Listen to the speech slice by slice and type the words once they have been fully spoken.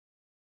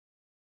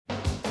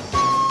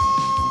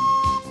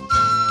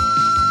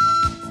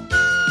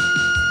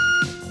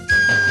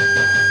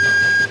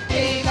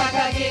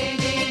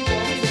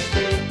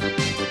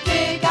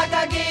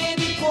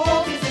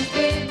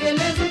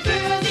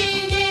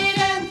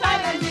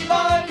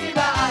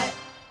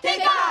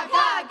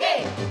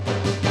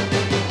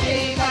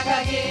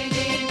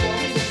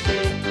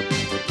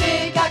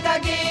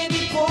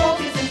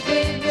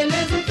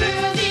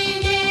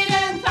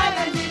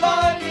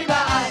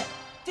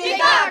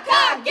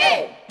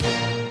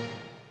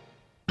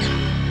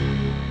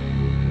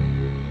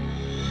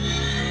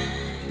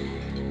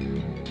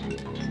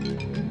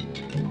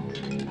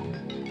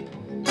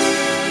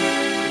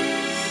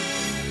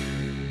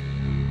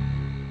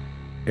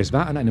Es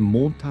war an einem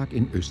Montag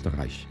in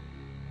Österreich,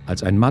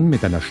 als ein Mann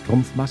mit einer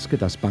Strumpfmaske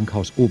das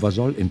Bankhaus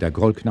Oversoll in der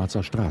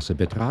Grollknarzer Straße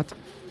betrat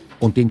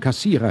und den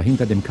Kassierer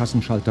hinter dem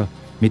Kassenschalter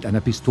mit einer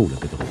Pistole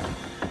bedrohte.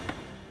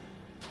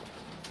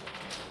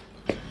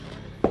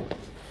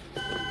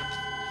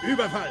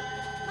 Überfall!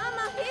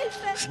 Mama,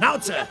 Hilfe!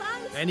 Schnauze!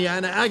 Wenn ihr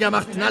einen Ärger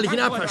macht, knall ich ihn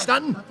ab,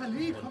 verstanden?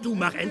 Und du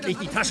mach endlich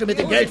die Tasche mit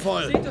dem Geld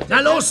voll. Na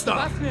los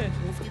doch! Ruf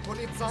die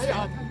Polizei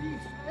an!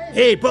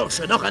 Hey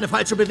Bursche, noch eine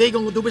falsche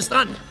Bewegung und du bist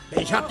dran.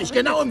 Ich hab dich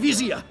genau im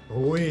Visier.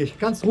 Ruhig,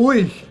 ganz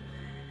ruhig.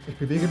 Ich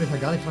bewege mich ja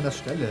gar nicht von der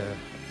Stelle.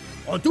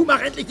 Und du mach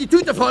endlich die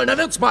Tüte voll, dann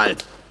wird's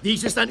bald.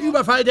 Dies ist ein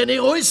Überfall der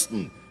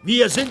Neroisten.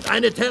 Wir sind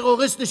eine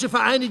terroristische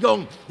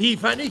Vereinigung. Die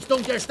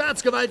Vernichtung der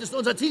Staatsgewalt ist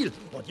unser Ziel.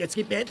 Und jetzt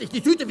gib mir endlich die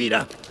Tüte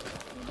wieder.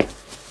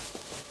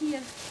 Hier.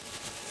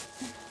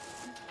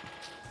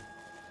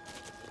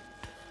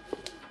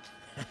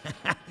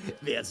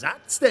 Wer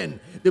sagt's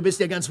denn? Du bist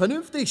ja ganz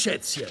vernünftig,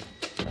 Schätzchen.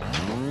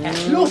 Der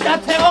Fluch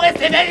der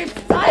Terroristin will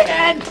ich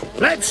zeigen!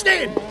 Bleib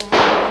stehen!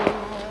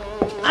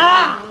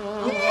 Ah!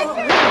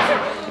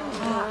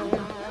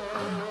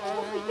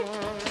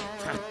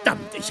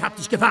 Verdammt, ich hab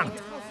dich gewarnt.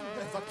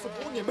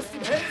 Ihr müsst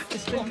ihm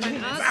helfen.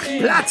 Mach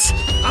Platz!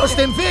 Aus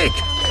dem Weg!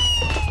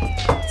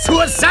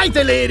 Zur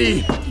Seite,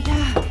 Lady!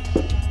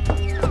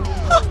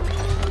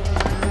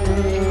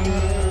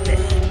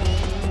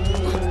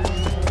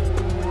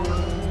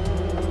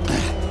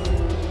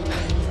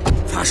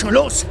 Fahr schon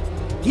los!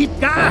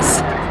 Gib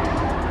Gas!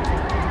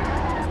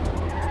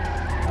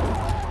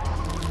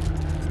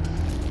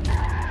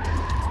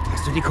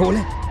 Hast du die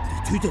Kohle?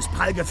 Die Tüte ist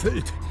prall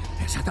gefüllt.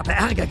 Es hat aber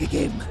Ärger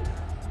gegeben.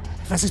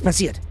 Was ist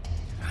passiert?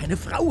 Eine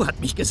Frau hat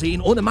mich gesehen,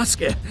 ohne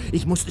Maske.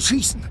 Ich musste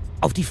schießen.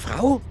 Auf die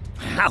Frau?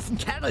 Auf den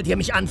Kerl, der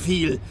mich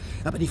anfiel.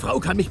 Aber die Frau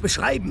kann mich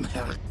beschreiben.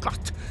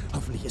 Herrgott,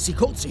 hoffentlich ist sie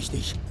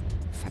kurzsichtig.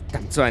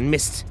 Verdammt, so ein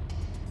Mist.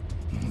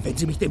 Wenn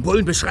sie mich dem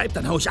Bullen beschreibt,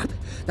 dann hau ich ab.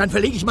 Dann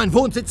verlege ich meinen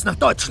Wohnsitz nach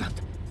Deutschland.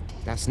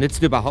 Das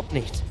nützt überhaupt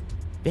nichts.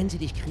 Wenn sie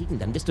dich kriegen,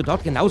 dann bist du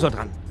dort genauso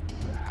dran.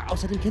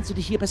 Außerdem kennst du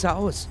dich hier besser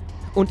aus.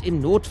 Und im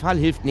Notfall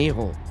hilft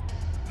Nero.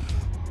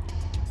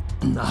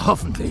 Na,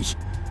 hoffentlich.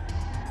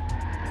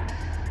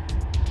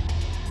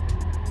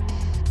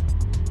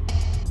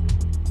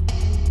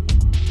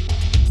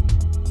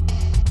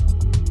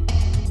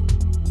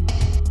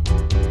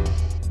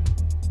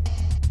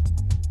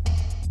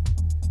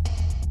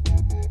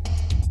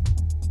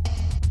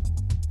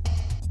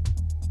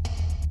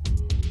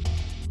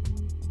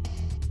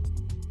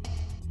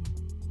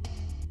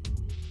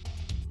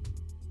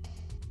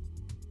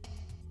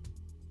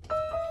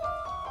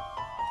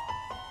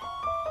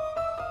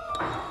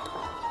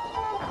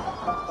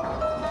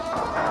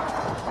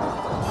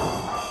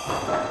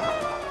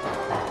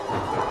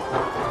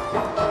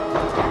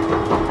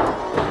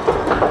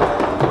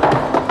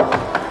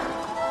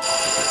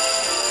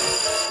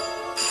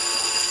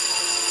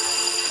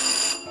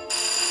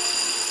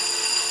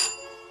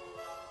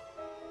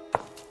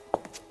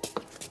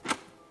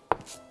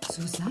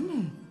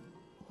 Susanne!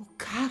 Oh,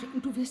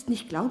 Karin, du wirst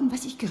nicht glauben,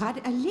 was ich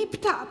gerade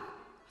erlebt habe.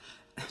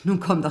 Nun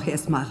komm doch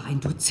erst mal rein.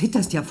 Du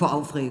zitterst ja vor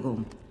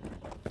Aufregung.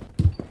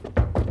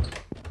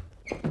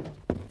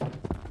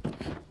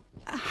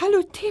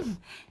 Hallo, Tim.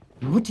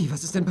 Mutti,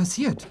 was ist denn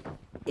passiert?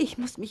 Ich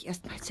muss mich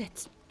erst mal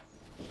setzen.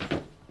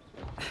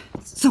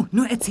 So,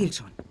 nur erzähl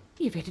schon.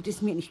 Ihr werdet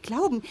es mir nicht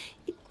glauben.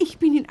 Ich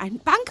bin in einen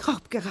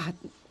Bankraub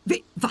geraten.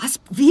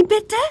 Was? Wie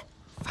bitte?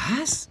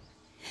 Was?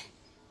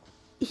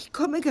 Ich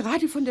komme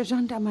gerade von der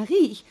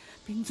Gendarmerie. Ich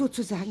bin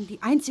sozusagen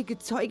die einzige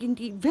Zeugin,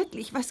 die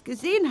wirklich was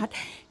gesehen hat.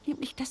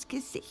 Nämlich das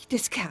Gesicht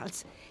des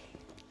Kerls.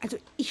 Also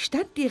ich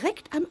stand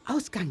direkt am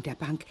Ausgang der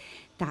Bank.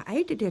 Da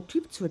eilte der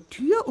Typ zur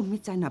Tür, um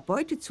mit seiner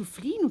Beute zu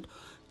fliehen und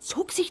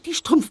zog sich die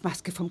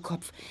Strumpfmaske vom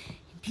Kopf.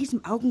 In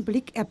diesem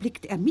Augenblick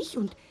erblickte er mich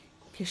und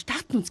wir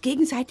starrten uns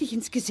gegenseitig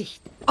ins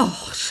Gesicht.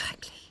 Oh,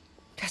 schrecklich.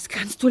 Das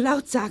kannst du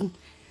laut sagen.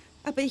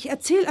 Aber ich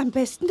erzähle am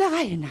besten der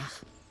Reihe nach.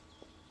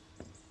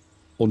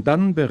 Und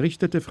dann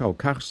berichtete Frau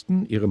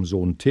Karsten ihrem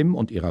Sohn Tim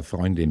und ihrer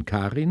Freundin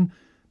Karin,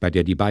 bei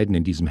der die beiden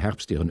in diesem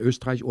Herbst ihren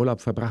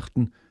Österreich-Urlaub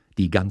verbrachten,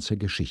 die ganze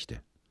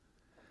Geschichte.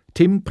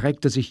 Tim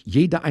prägte sich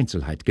jede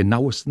Einzelheit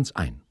genauestens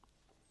ein.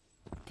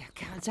 Der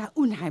Kerl sah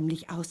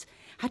unheimlich aus,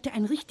 hatte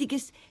ein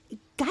richtiges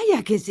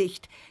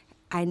Geiergesicht.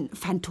 Ein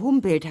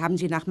Phantombild haben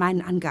sie nach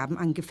meinen Angaben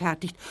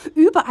angefertigt.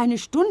 Über eine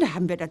Stunde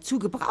haben wir dazu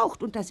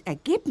gebraucht und das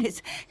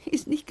Ergebnis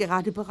ist nicht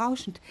gerade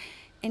berauschend.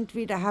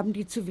 Entweder haben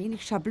die zu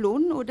wenig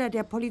Schablonen oder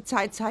der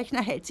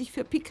Polizeizeichner hält sich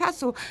für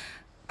Picasso.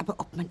 Aber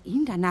ob man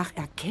ihn danach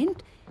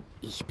erkennt,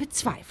 ich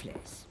bezweifle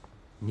es.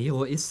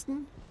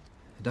 Neroisten?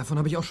 Davon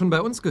habe ich auch schon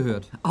bei uns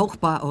gehört. Auch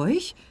bei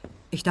euch?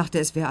 Ich dachte,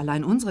 es wäre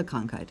allein unsere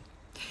Krankheit.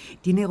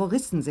 Die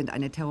Neroristen sind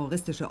eine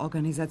terroristische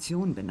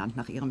Organisation, benannt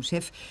nach ihrem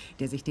Chef,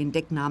 der sich den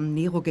Decknamen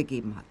Nero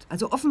gegeben hat.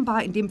 Also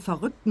offenbar in dem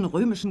verrückten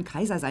römischen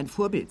Kaiser sein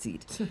Vorbild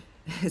sieht.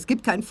 Es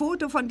gibt kein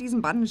Foto von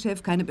diesem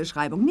Bandenchef, keine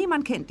Beschreibung.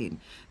 Niemand kennt ihn.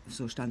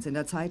 So stand's in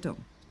der Zeitung.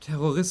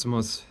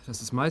 Terrorismus,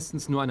 das ist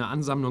meistens nur eine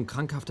Ansammlung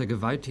krankhafter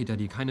Gewalttäter,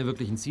 die keine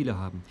wirklichen Ziele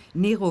haben.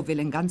 Nero will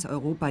in ganz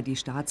Europa die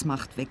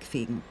Staatsmacht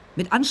wegfegen.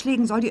 Mit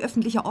Anschlägen soll die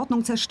öffentliche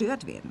Ordnung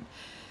zerstört werden.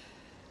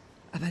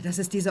 Aber dass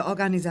es diese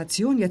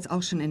Organisation jetzt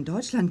auch schon in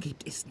Deutschland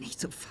gibt, ist nicht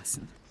zu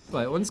fassen.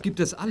 Bei uns gibt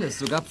es alles,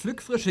 sogar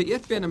pflückfrische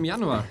Erdbeeren im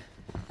Januar.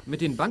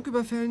 Mit den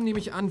Banküberfällen, nehme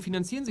ich an,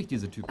 finanzieren sich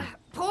diese Typen.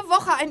 Pro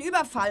Woche ein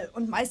Überfall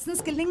und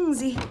meistens gelingen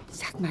sie.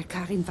 Sag mal,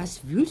 Karin,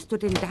 was wühlst du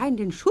denn da in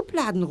den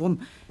Schubladen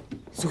rum?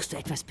 Suchst du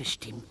etwas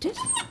Bestimmtes?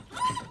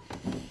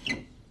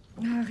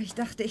 Ach, ich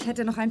dachte, ich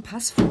hätte noch ein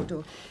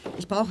Passfoto.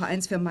 Ich brauche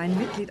eins für meinen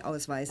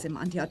Mitgliedausweis im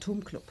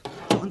Anti-Atom-Club.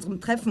 Zu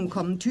unserem Treffen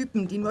kommen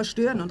Typen, die nur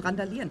stören und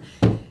randalieren.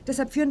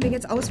 Deshalb führen wir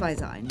jetzt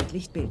Ausweise ein mit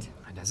Lichtbild.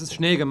 Das ist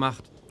schnell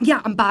gemacht.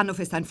 Ja, am Bahnhof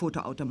ist ein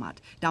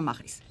Fotoautomat. Da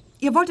mache ich's.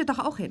 Ihr wolltet doch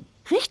auch hin.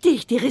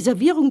 Richtig, die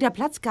Reservierung der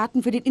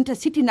Platzkarten für den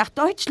Intercity nach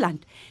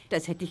Deutschland.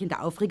 Das hätte ich in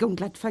der Aufregung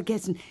glatt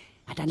vergessen.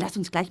 Na, dann lass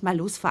uns gleich mal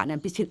losfahren.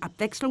 Ein bisschen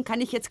Abwechslung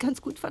kann ich jetzt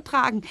ganz gut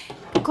vertragen.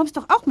 Du kommst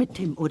doch auch mit,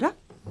 Tim, oder?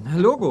 Na,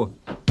 Logo.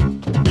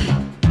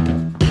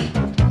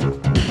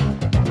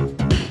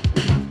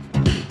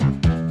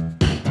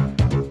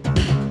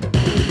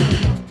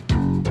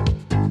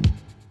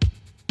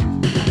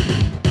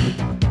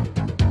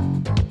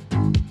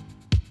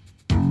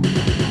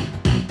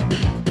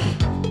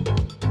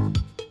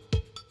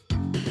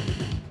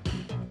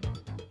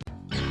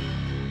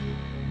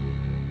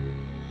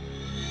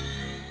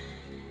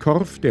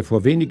 Korff, der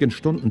vor wenigen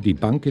Stunden die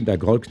Bank in der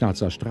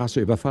Grollknarzer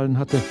Straße überfallen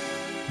hatte,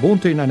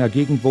 wohnte in einer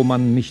Gegend, wo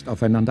man nicht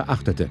aufeinander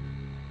achtete,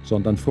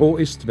 sondern froh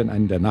ist, wenn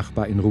einen der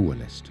Nachbar in Ruhe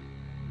lässt.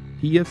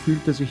 Hier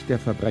fühlte sich der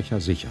Verbrecher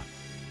sicher.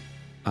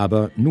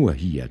 Aber nur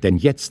hier, denn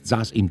jetzt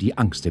saß ihm die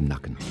Angst im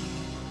Nacken.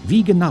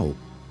 Wie genau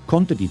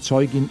konnte die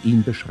Zeugin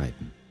ihn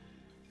beschreiben?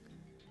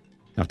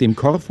 Nachdem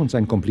Korff und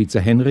sein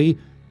Komplize Henry,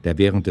 der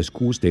während des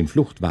Coups den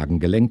Fluchtwagen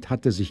gelenkt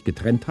hatte, sich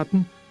getrennt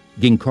hatten,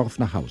 ging Korff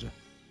nach Hause.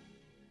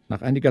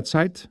 Nach einiger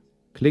Zeit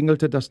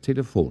klingelte das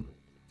Telefon.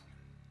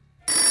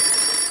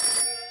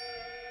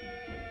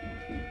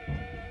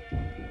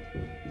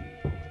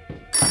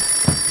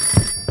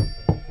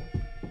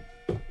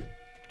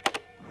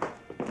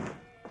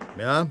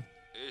 Ja?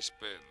 Ich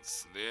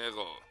bin's,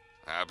 Nero.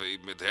 Habe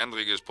eben mit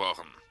Henry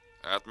gesprochen.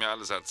 Er hat mir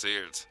alles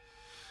erzählt.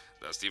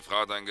 Dass die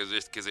Frau dein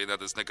Gesicht gesehen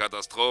hat, ist eine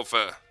Katastrophe.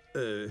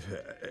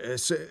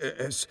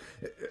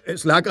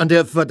 Es lag an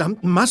der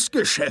verdammten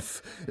Maske,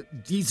 Chef.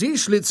 Die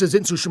Sehschlitze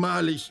sind zu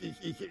schmal. Ich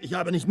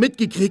habe nicht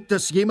mitgekriegt,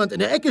 dass jemand in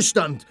der Ecke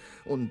stand.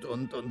 Und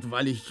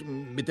weil ich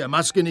mit der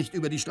Maske nicht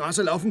über die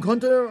Straße laufen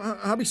konnte,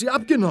 habe ich sie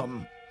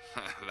abgenommen.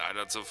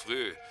 Leider zu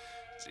früh.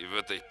 Sie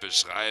wird dich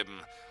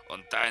beschreiben.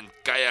 Und dein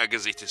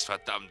Geiergesicht ist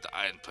verdammt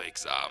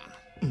einprägsam.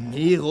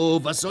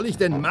 Nero, was soll ich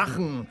denn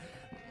machen?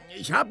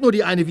 Ich habe nur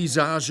die eine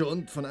Visage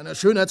und von einer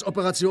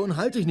Schönheitsoperation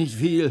halte ich nicht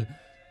viel.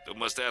 Du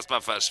musst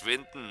erstmal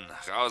verschwinden,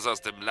 raus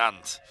aus dem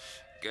Land.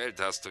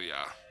 Geld hast du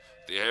ja.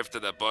 Die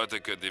Hälfte der Beute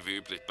könnt ihr wie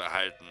üblich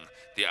behalten.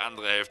 Die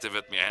andere Hälfte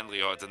wird mir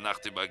Henry heute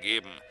Nacht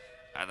übergeben.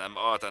 An einem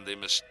Ort, an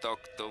dem es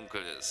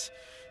stockdunkel ist.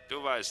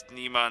 Du weißt,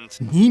 niemand...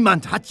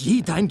 Niemand hat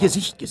je dein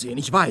Gesicht gesehen,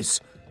 ich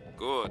weiß.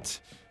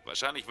 Gut.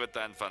 Wahrscheinlich wird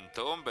dein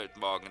Phantombild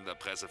morgen in der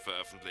Presse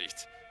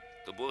veröffentlicht.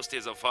 Du buchst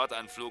dir sofort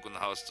einen Flug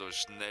und haust so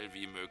schnell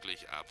wie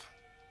möglich ab.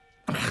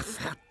 Ach,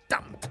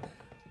 verdammt.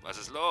 Was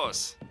ist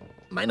los?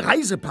 Mein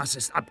Reisepass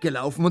ist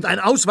abgelaufen und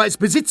einen Ausweis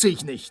besitze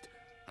ich nicht.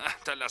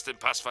 Dann lass den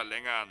Pass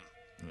verlängern.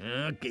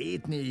 Ja,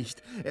 geht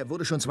nicht. Er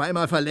wurde schon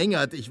 2-mal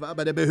verlängert. Ich war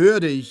bei der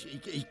Behörde. Ich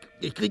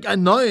krieg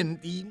einen neuen.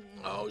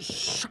 Oh,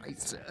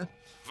 Scheiße.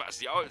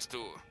 Was jaulst du?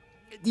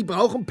 Die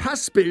brauchen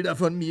Passbilder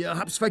von mir.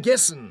 Hab's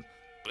vergessen.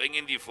 Bring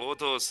ihnen die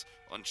Fotos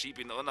und schieb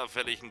ihnen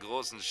unauffällig einen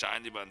großen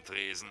Schein über den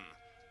Tresen.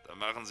 Dann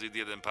machen sie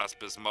dir den Pass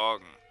bis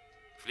morgen.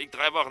 Flieg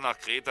 3 Wochen nach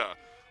Kreta.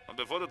 Und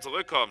bevor du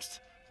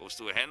zurückkommst, rufst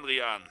du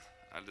Henry an.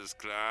 Alles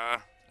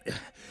klar?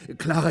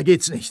 Klarer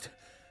geht's nicht.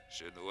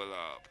 Schönen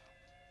Urlaub.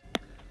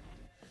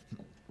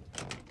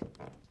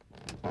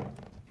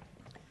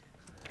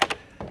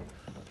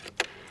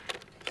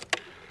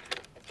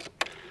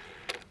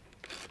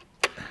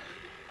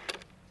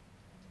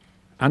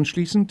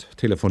 Anschließend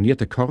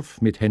telefonierte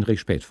Korff mit Henry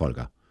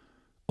Spätfolger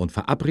und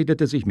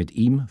verabredete sich mit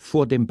ihm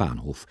vor dem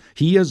Bahnhof.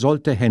 Hier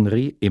sollte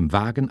Henry im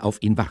Wagen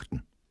auf ihn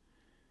warten.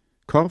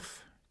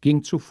 Korff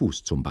ging zu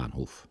Fuß zum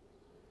Bahnhof.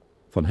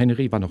 Von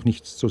Henry war noch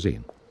nichts zu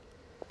sehen.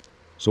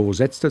 So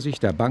setzte sich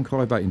der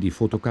Bankräuber in die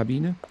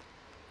Fotokabine,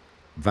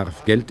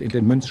 warf Geld in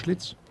den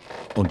Münzschlitz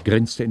und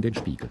grinste in den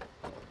Spiegel.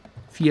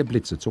 4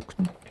 Blitze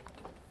zuckten,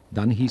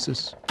 dann hieß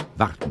es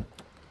warten.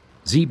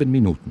 7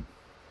 Minuten.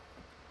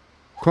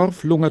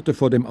 Korff lungerte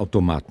vor dem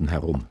Automaten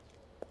herum.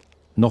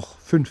 Noch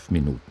 5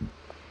 Minuten.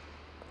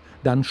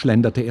 Dann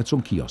schlenderte er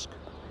zum Kiosk.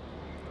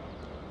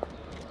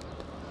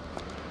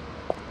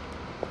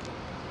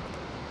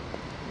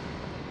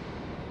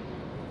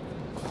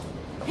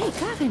 Hey,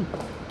 Karin,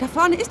 da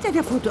vorne ist ja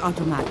der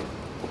Fotoautomat.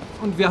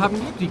 Und wir haben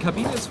Glück, die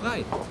Kabine ist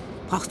frei.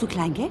 Brauchst du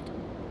Kleingeld?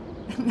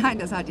 Nein,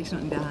 das halte ich schon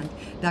in der Hand.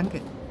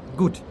 Danke.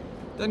 Gut,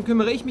 Dann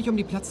kümmere ich mich um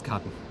die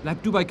Platzkarten.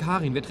 Bleib du bei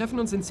Karin. Wir treffen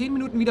uns in 10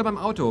 Minuten wieder beim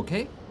Auto,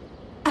 okay?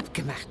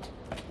 Abgemacht.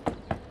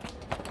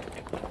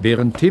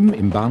 Während Tim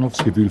im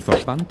Bahnhofsgewühl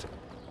verschwand,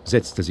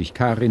 setzte sich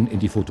Karin in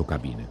die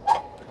Fotokabine.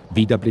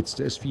 Wieder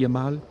blitzte es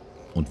 4-mal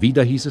und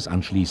wieder hieß es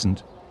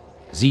anschließend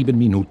 7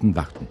 Minuten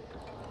warten.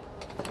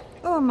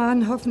 Oh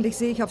Mann, hoffentlich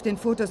sehe ich auf den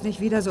Fotos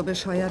nicht wieder so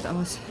bescheuert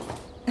aus.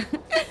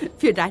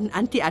 Für deinen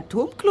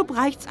Anti-Atom-Club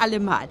reicht's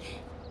allemal.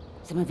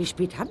 Sag mal, wie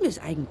spät haben wir es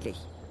eigentlich?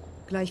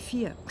 Gleich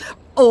 4.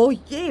 Oh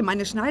je,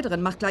 meine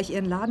Schneiderin macht gleich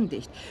ihren Laden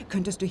dicht.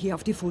 Könntest du hier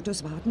auf die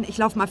Fotos warten? Ich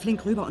laufe mal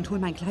flink rüber und hol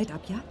mein Kleid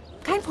ab, ja?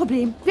 Kein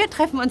Problem. Wir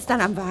treffen uns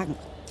dann am Wagen.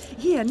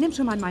 Hier, nimm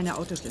schon mal meine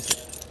Autoschlüssel.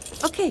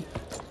 Okay.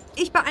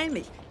 Ich beeil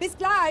mich. Bis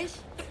gleich.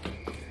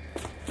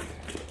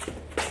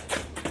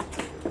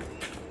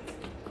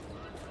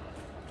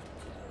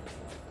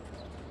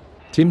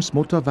 Tims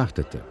Mutter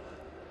wartete.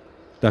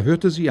 Da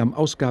hörte sie am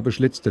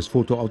Ausgabeschlitz des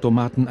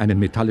Fotoautomaten einen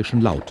metallischen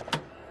Laut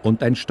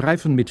und ein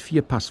Streifen mit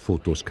 4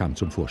 Passfotos kam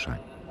zum Vorschein.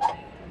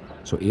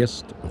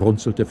 Zuerst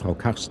runzelte Frau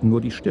Karsten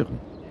nur die Stirn.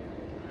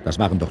 Das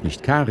waren doch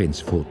nicht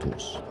Karins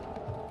Fotos.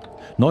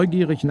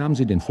 Neugierig nahm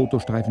sie den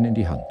Fotostreifen in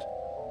die Hand.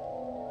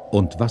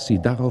 Und was sie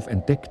darauf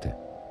entdeckte,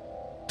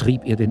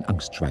 trieb ihr den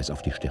Angstschweiß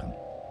auf die Stirn.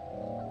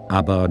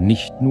 Aber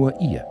nicht nur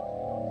ihr.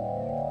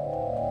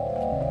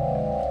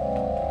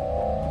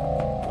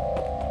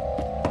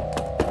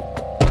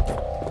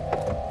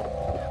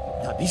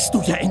 Da bist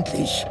du ja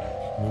endlich.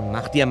 Nun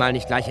mach dir mal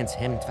nicht gleich ins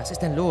Hemd. Was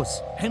ist denn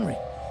los? Henry,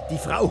 die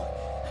Frau,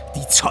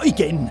 die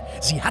Zeugin,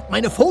 sie hat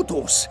meine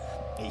Fotos.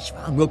 Ich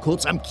war nur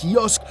kurz am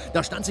Kiosk,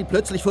 da stand sie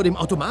plötzlich vor dem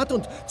Automat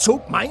und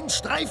zog meinen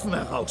Streifen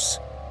heraus.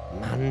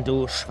 Mann,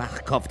 du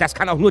Schwachkopf, das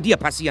kann auch nur dir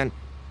passieren.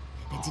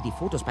 Wenn sie die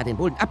Fotos bei den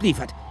Bullen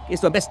abliefert,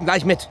 gehst du am besten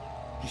gleich mit.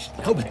 Ich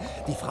glaube,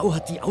 die Frau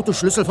hat die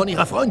Autoschlüssel von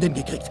ihrer Freundin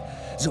gekriegt.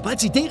 Sobald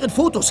sie deren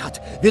Fotos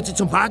hat, wird sie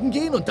zum Wagen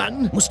gehen und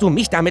dann... Musst du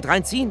mich damit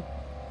reinziehen?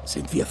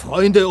 Sind wir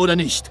Freunde oder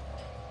nicht?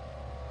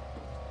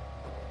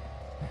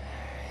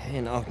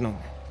 In Ordnung.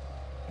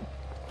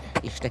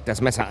 Ich steck das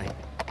Messer ein.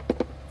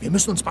 Wir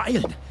müssen uns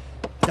beeilen.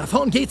 Da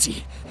vorn geht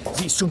sie.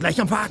 Sie ist schon gleich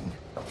am Wagen.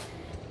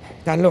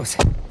 Dann los.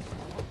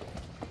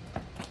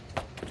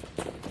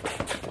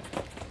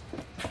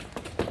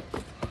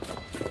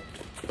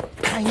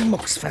 Kein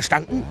Mucks,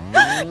 verstanden?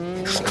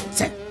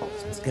 Schnauze!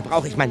 Sonst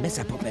gebrauche ich mein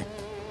Messerpuppe.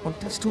 Und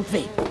das tut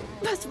weh.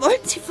 Was wollen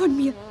Sie von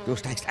mir? Du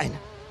steigst ein.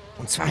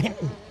 Und zwar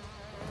hinten.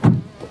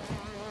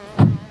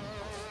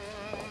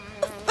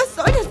 Was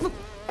soll das?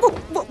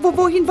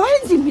 Wohin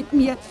wollen Sie mit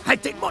mir?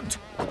 Halt den Mund!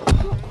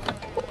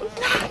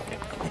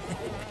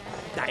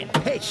 Dein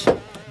Pech.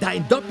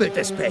 Dein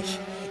doppeltes Pech.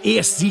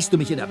 Erst siehst du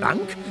mich in der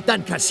Bank,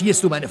 dann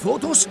kassierst du meine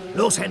Fotos.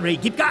 Los, Henry,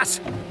 gib Gas!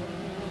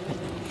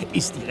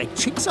 Ist direkt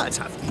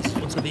schicksalshaft, wie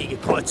sich unsere Wege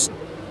kreuzen.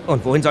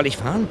 Und wohin soll ich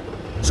fahren?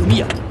 Zu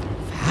mir.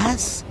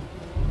 Was?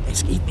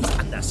 Es geht nicht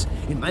anders.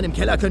 In meinem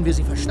Keller können wir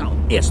sie verstauen.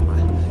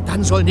 Erstmal.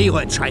 Dann soll Nero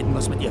entscheiden,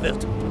 was mit ihr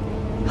wird.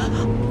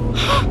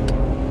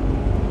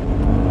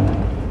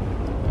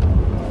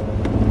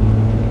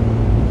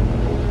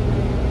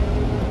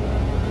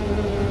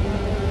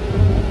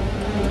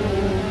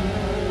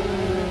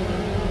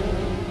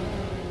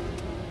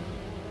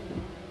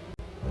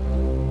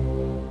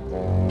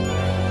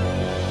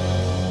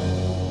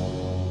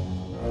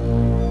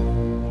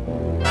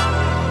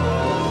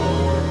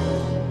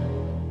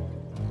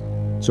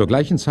 Zur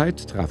gleichen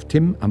Zeit traf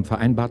Tim am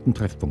vereinbarten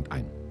Treffpunkt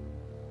ein.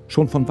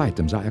 Schon von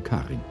weitem sah er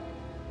Karin.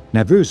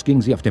 Nervös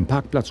ging sie auf dem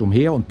Parkplatz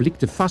umher und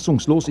blickte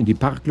fassungslos in die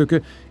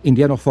Parklücke, in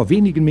der noch vor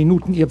wenigen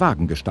Minuten ihr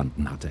Wagen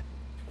gestanden hatte.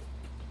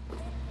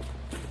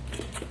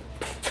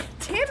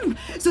 Tim,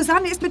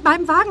 Susanne ist mit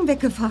meinem Wagen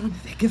weggefahren.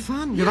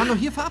 Weggefahren? Wir waren doch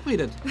hier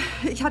verabredet.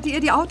 Ich hatte ihr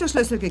die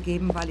Autoschlüssel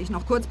gegeben, weil ich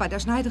noch kurz bei der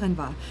Schneiderin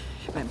war.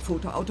 Beim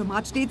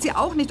Fotoautomat steht sie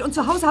auch nicht und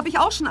zu Hause habe ich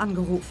auch schon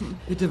angerufen.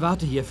 Bitte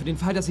warte hier, für den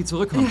Fall, dass sie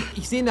zurückkommt. Ja.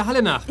 Ich sehe in der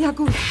Halle nach. Ja,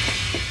 gut.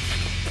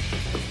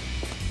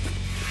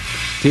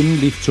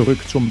 Tim lief zurück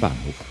zum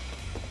Bahnhof.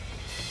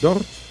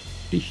 Dort,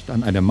 dicht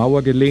an eine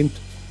Mauer gelehnt,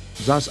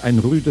 saß ein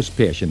rüdes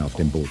Pärchen auf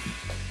dem Boden.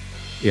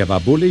 Er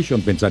war bullig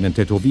und mit seinen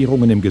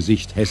Tätowierungen im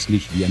Gesicht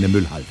hässlich wie eine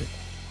Müllhalde.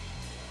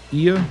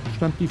 Ihr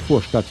stand die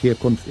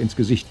Vorstadtherkunft ins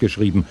Gesicht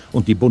geschrieben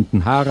und die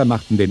bunten Haare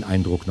machten den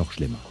Eindruck noch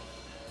schlimmer.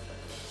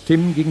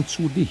 Tim ging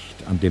zu dicht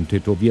an dem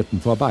Tätowierten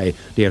vorbei.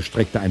 Der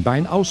streckte ein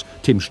Bein aus,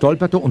 Tim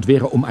stolperte und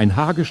wäre um ein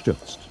Haar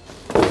gestürzt.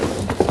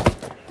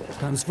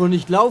 Kannst wohl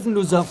nicht laufen,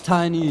 du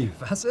Safttiny.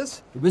 Was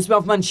ist? Du bist mir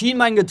auf mein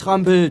Schienbein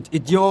getrampelt,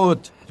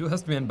 Idiot. Du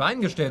hast mir ein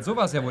Bein gestellt, so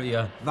war es ja wohl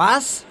eher.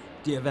 Was?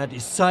 Dir werd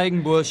ich's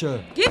zeigen, Bursche.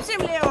 Gib's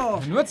ihm,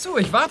 Leo! Nur zu,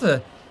 ich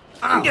warte.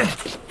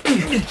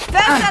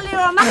 Besser, Leo,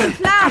 mach ihn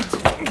platt!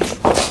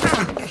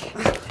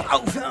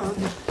 Aufhören!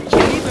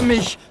 Ich liebe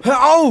mich! Hör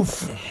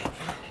auf!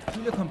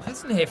 Viele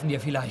Kompressen helfen dir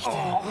vielleicht. Du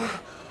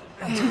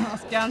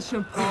hast ganz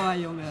schön Power,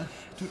 Junge.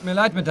 Tut mir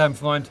leid mit deinem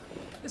Freund.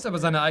 Ist aber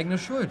seine eigene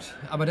Schuld.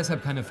 Aber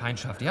deshalb keine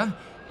Feindschaft, ja?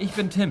 Ich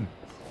bin Tim.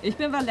 Ich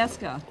bin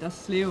Valeska,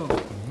 das ist Leo.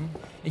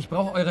 Ich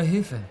brauche eure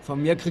Hilfe.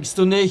 Von mir kriegst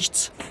du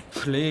nichts.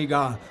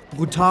 Schläger,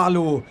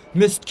 Brutalo,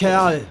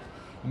 Mistkerl.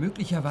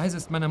 Möglicherweise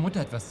ist meiner Mutter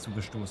etwas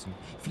zugestoßen.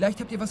 Vielleicht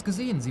habt ihr was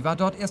gesehen. Sie war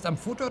dort erst am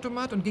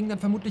Fotoautomat und ging dann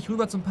vermutlich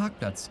rüber zum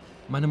Parkplatz.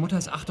 Meine Mutter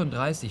ist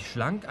 38,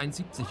 schlank,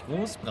 1,70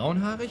 groß,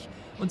 braunhaarig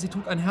und sie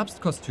trug ein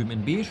Herbstkostüm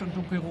in beige und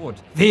dunkelrot.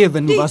 Wehe,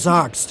 wenn du was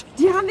sagst.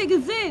 Die haben wir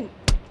gesehen.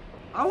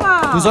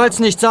 Aua! Du sollst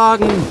nicht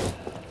sagen.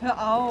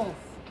 Hör auf.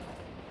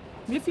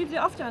 Mir fiel sie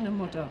auf, deine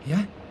Mutter.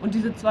 Ja? Und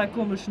diese 2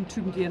 komischen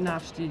Typen, die ihr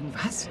nachstiegen.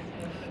 Was?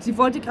 Sie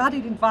wollte gerade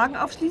den Wagen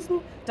aufschließen,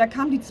 da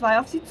kamen die 2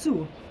 auf sie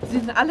zu. Sie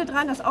sind alle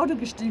 3 in das Auto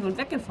gestiegen und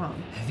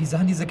weggefahren. Wie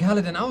sahen diese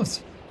Kerle denn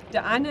aus?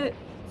 Der eine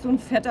so ein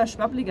fetter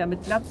Schwabbliger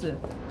mit Glatze,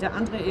 der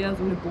andere eher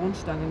so eine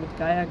Bohnenstange mit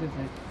Geiergesicht.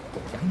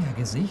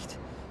 Geiergesicht?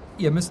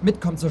 Ihr müsst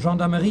mitkommen zur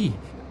Gendarmerie.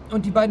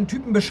 Und die beiden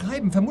Typen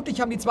beschreiben. Vermutlich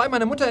haben die 2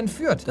 meine Mutter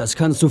entführt. Das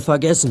kannst du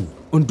vergessen.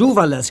 Und du,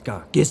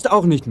 Valeska, gehst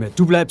auch nicht mit.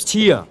 Du bleibst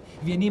hier.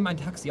 Wir nehmen ein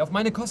Taxi, auf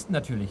meine Kosten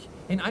natürlich.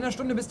 In 1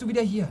 Stunde bist du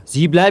wieder hier.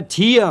 Sie bleibt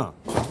hier.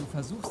 Wenn du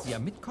versuchst, sie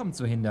am Mitkommen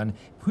zu hindern,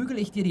 prügel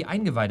ich dir die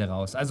Eingeweide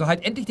raus. Also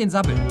halt endlich den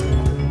Sabbel.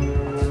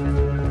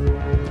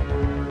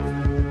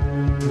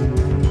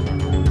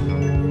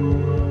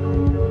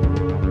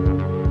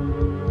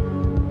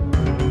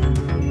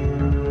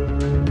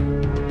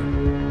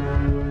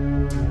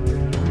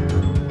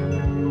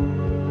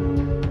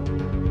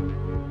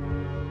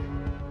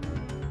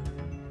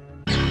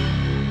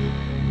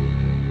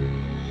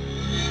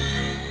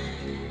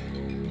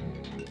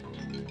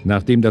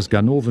 Nachdem das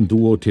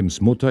Ganoven-Duo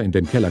Tims Mutter in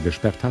den Keller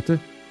gesperrt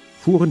hatte,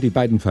 fuhren die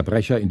beiden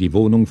Verbrecher in die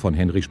Wohnung von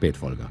Henry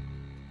Spätfolger.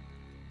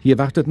 Hier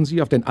warteten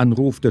sie auf den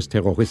Anruf des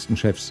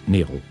Terroristenchefs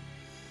Nero.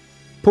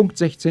 Punkt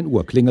 16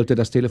 Uhr klingelte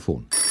das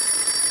Telefon.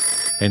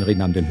 Henry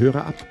nahm den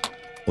Hörer ab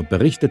und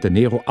berichtete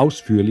Nero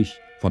ausführlich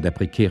von der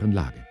prekären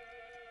Lage.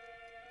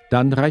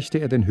 Dann reichte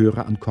er den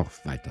Hörer an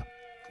Korff weiter.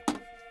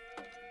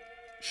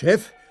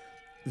 Chef,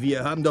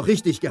 wir haben doch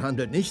richtig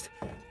gehandelt, nicht?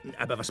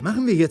 Aber was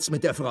machen wir jetzt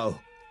mit der Frau?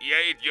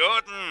 Ihr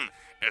Idioten!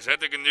 Es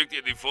hätte genügt,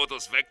 ihr die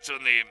Fotos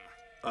wegzunehmen.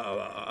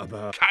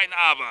 Aber... Kein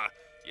Aber!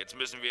 Jetzt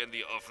müssen wir in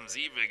die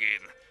Offensive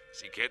gehen.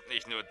 Sie kennt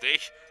nicht nur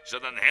dich,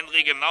 sondern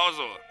Henry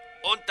genauso.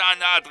 Und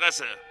deine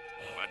Adresse.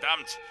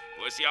 Verdammt,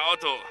 wo ist ihr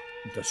Auto?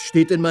 Das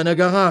steht in meiner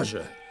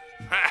Garage.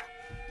 Ha!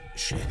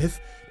 Chef,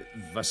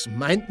 was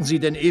meinten Sie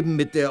denn eben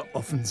mit der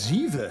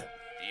Offensive?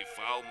 Die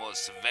Frau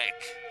muss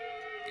weg.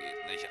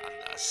 Geht nicht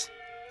anders.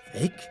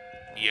 Weg?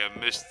 Ihr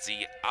müsst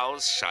sie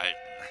ausschalten.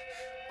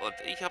 Und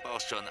ich habe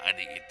auch schon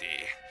eine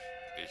Idee.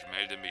 Ich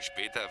melde mich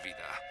später wieder.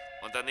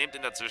 Unternehmt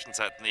in der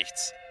Zwischenzeit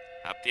nichts.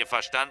 Habt ihr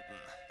verstanden?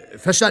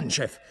 Verstanden,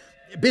 Chef.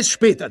 Bis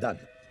später dann.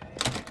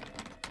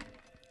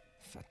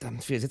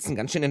 Verdammt, wir sitzen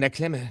ganz schön in der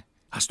Klemme.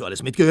 Hast du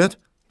alles mitgehört?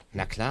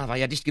 Na klar, war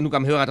ja dicht genug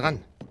am Hörer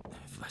dran.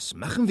 Was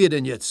machen wir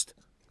denn jetzt?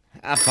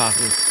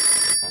 Abwarten.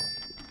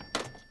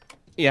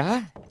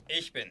 Ja?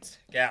 Ich bin's,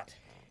 Gerd.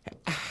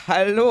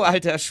 Hallo,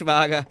 alter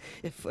Schwager.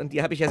 Von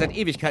dir habe ich ja seit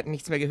Ewigkeiten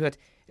nichts mehr gehört.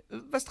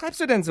 Was treibst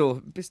du denn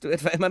so? Bist du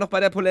etwa immer noch bei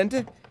der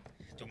Polente?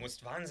 Du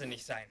musst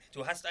wahnsinnig sein.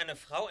 Du hast eine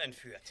Frau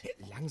entführt.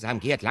 Langsam,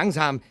 Gerd,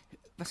 langsam.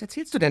 Was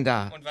erzählst du denn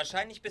da? Und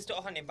wahrscheinlich bist du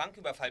auch an dem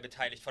Banküberfall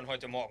beteiligt von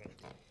heute Morgen.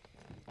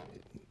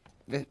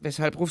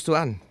 Weshalb rufst du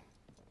an?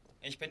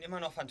 Ich bin immer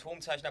noch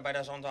Phantomzeichner bei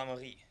der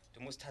Gendarmerie. Du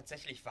musst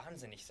tatsächlich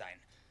wahnsinnig sein.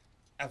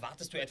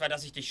 Erwartest du etwa,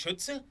 dass ich dich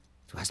schütze?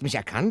 Du hast mich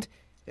erkannt?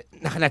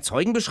 Nach einer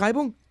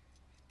Zeugenbeschreibung?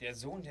 Der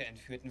Sohn der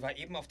Entführten war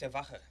eben auf der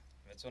Wache.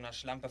 Mit so einer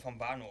Schlampe vom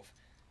Bahnhof.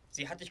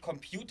 Sie hat dich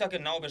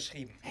computergenau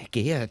beschrieben.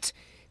 Gerd,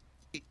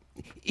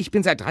 ich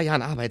bin seit 3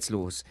 Jahren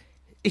arbeitslos.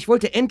 Ich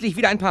wollte endlich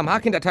wieder ein paar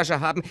Mark in der Tasche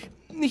haben.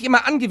 Nicht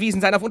immer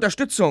angewiesen sein auf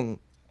Unterstützung.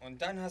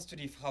 Und dann hast du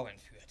die Frau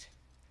entführt.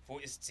 Wo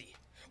ist sie?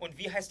 Und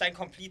wie heißt dein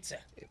Komplize?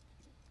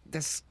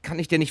 Das kann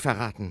ich dir nicht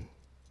verraten.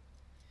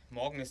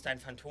 Morgen ist dein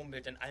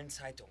Phantombild in allen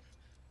Zeitungen.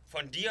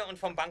 Von dir und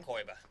vom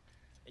Bankräuber.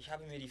 Ich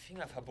habe mir die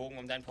Finger verbogen,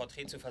 um dein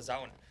Porträt zu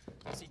versauen.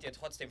 Das sieht dir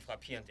trotzdem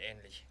frappierend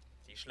ähnlich.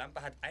 Die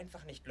Schlampe hat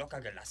einfach nicht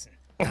locker gelassen.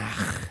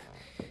 Ach.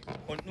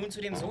 Und nun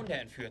zu dem Sohn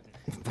der Entführten.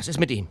 Was ist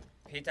mit ihm?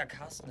 Peter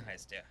Carsten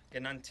heißt er,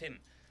 genannt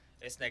Tim.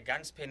 Ist eine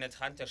ganz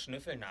penetrante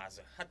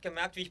Schnüffelnase. Hat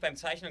gemerkt, wie ich beim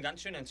Zeichnen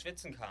ganz schön ins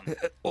Schwitzen kam.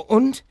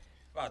 Und?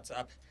 Wart's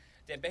ab.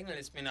 Der Bengel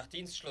ist mir nach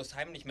Dienstschluss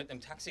heimlich mit einem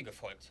Taxi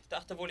gefolgt.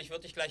 Dachte wohl, ich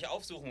würde dich gleich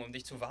aufsuchen, um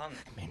dich zu warnen.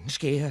 Mensch,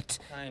 Gerd.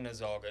 Keine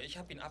Sorge, ich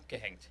habe ihn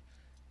abgehängt.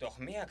 Doch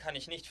mehr kann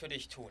ich nicht für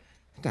dich tun.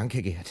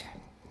 Danke, Gerd.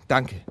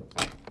 Danke.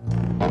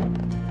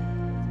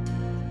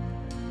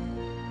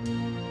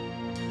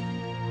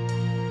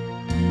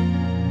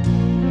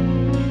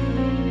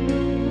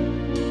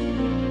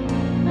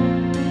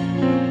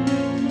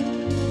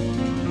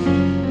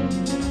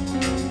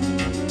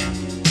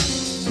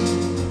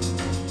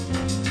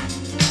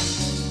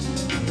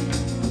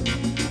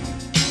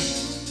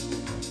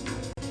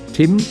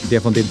 Tim,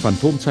 der von dem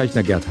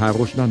Phantomzeichner Gerd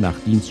Haruschner nach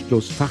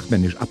Dienstschluss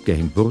fachmännisch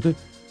abgehängt wurde,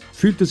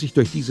 fühlte sich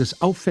durch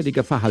dieses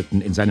auffällige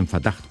Verhalten in seinem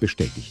Verdacht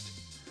bestätigt.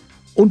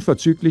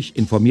 Unverzüglich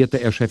informierte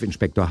er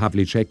Chefinspektor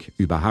Havlicek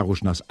über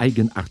Haruschners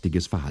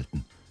eigenartiges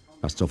Verhalten,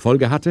 was zur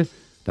Folge hatte,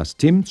 dass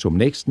Tim zum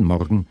nächsten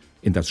Morgen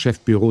in das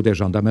Chefbüro der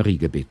Gendarmerie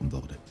gebeten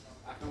wurde.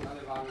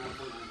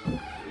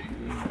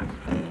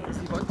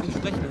 Sie wollten mich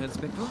sprechen, Herr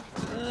Inspektor?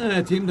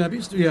 Tim, da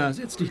bist du ja.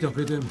 Setz dich doch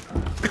bitte.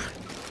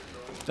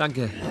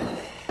 Danke.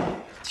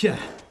 Tja,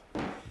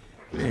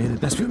 wer hätte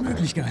das für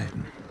möglich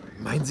gehalten?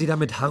 Meinen Sie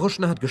damit,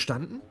 Haruschner hat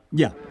gestanden?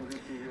 Ja,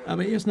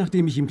 aber erst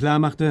nachdem ich ihm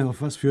klarmachte,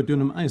 auf was für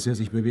dünnem Eis er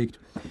sich bewegt.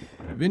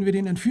 Wenn wir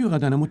den Entführer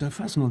deiner Mutter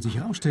fassen und sich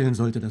herausstellen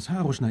sollte, dass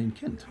Haruschner ihn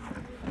kennt,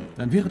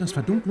 dann wäre das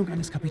Verdunklung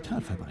eines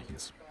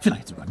Kapitalverbrechens.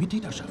 Vielleicht sogar mit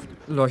Täterschaft.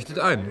 Leuchtet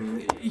ein.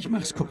 Ich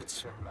mach's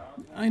kurz.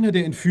 Einer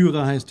der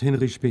Entführer heißt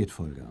Henry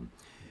Spätfolger.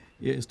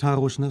 Er ist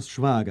Haruschners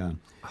Schwager.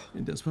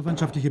 Das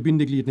verwandtschaftliche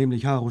Bindeglied,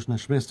 nämlich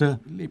Haruschners Schwester,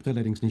 lebt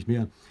allerdings nicht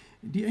mehr.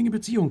 Die enge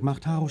Beziehung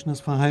macht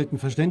Haruschners Verhalten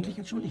verständlich,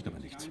 entschuldigt aber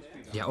nichts.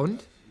 Ja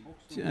und?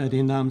 Tja,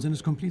 den Namen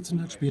seines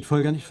Komplizen hat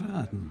Spätfolger nicht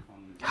verraten.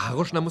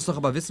 Haruschner muss doch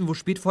aber wissen, wo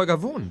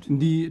Spätfolger wohnt.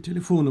 Die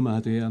Telefonnummer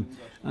hatte er.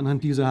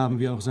 Anhand dieser haben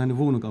wir auch seine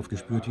Wohnung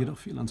aufgespürt, jedoch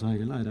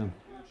Fehlanzeige, leider.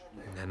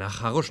 Na,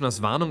 nach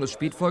Haruschners Warnung ist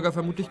Spätfolger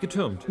vermutlich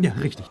getürmt. Ja,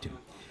 richtig, Tim.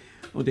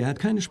 Und er hat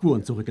keine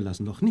Spuren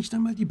zurückgelassen, noch nicht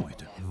einmal die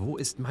Beute. Wo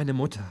ist meine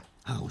Mutter?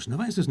 Haruschner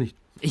weiß es nicht.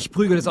 Ich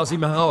prügel es aus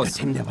ihm heraus.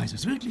 Ja, Tim, der weiß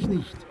es wirklich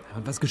nicht.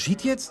 Und was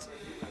geschieht jetzt?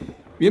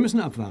 Wir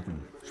müssen abwarten.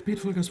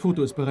 Spätfolgers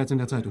Foto ist bereits in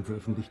der Zeitung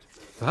veröffentlicht.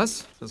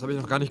 Was? Das habe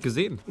ich noch gar nicht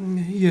gesehen.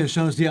 Hier,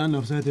 schau es dir an,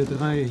 auf Seite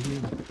 3. Hier.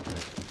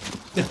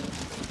 Ja.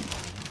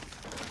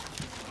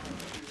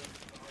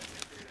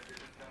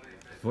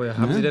 Woher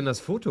haben Sie denn das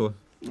Foto?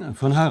 Ja,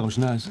 von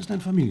Haruschner. Es ist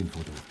ein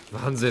Familienfoto.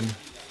 Wahnsinn.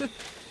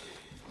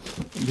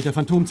 Mit der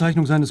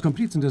Phantomzeichnung seines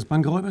Komplizen des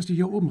Bankräubers, die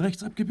hier oben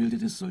rechts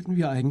abgebildet ist, sollten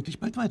wir eigentlich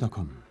bald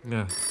weiterkommen.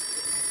 Ja.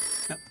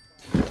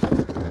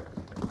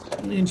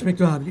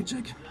 Inspektor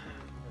Havlicek?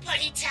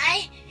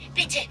 Polizei?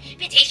 Bitte,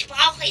 ich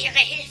brauche Ihre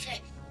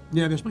Hilfe.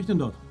 Ja, wer spricht denn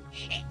dort?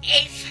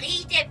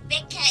 Elfriede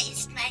Becker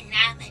ist mein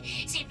Name.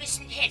 Sie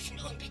müssen helfen,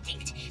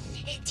 unbedingt.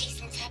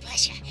 Diesen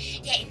Verbrecher,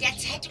 der in der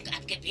Zeitung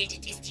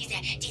abgebildet ist,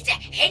 dieser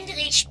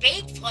Henry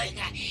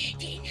Spätfolger,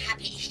 den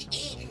habe ich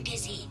eben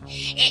gesehen.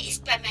 Er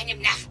ist bei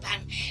meinem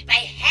Nachbarn, bei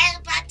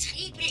Herbert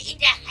Triebel in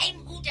der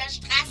Heimhuder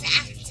Straße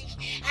 80.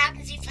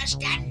 Haben Sie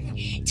verstanden?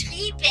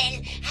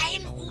 Triebel,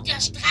 Heimhuder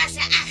Straße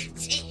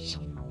 80.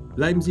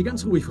 Bleiben Sie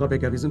ganz ruhig, Frau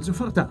Becker, wir sind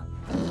sofort da.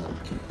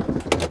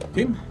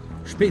 Tim,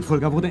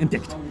 Spätfolger wurde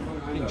entdeckt.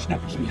 Den schnapp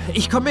ich mir.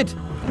 Ich komm mit.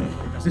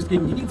 Das ist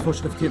gegen die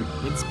Dienstvorschrift, Tim.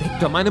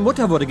 Inspektor, meine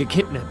Mutter wurde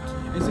gekidnappt.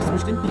 Es ist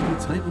bestimmt nicht die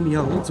Zeit, um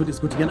hier herum zu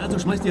diskutieren. Also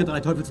schmeiß dir 3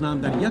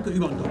 Teufelsnamen deine Jacke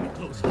über und komm mit.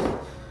 Los.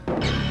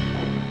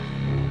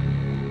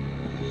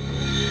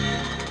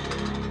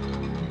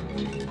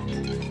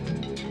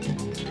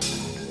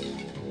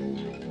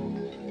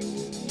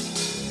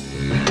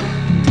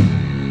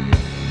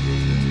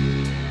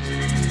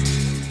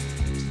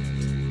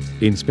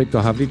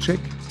 Inspektor Havlicek,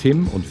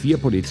 Tim und 4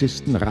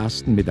 Polizisten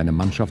rasten mit einem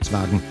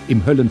Mannschaftswagen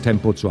im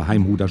Höllentempo zur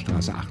Heimhuder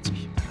Straße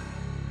 80.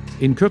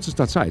 In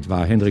kürzester Zeit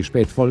war Henry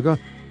Spätfolger,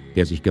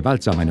 der sich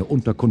gewaltsam eine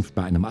Unterkunft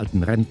bei einem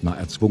alten Rentner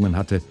erzwungen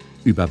hatte,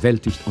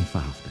 überwältigt und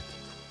verhaftet.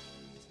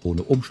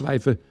 Ohne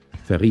Umschweife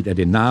verriet er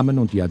den Namen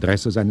und die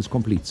Adresse seines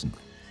Komplizen.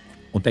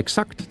 Und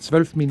exakt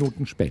 12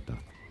 Minuten später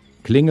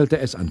klingelte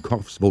es an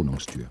Korfs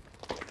Wohnungstür.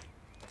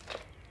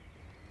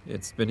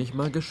 Jetzt bin ich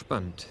mal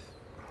gespannt.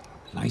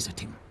 Leise,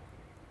 Tim.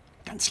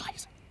 Ganz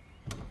leise.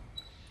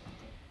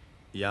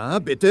 Ja,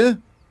 bitte?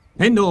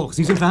 Hände hoch,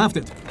 Sie sind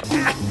verhaftet.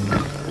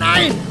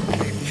 Nein!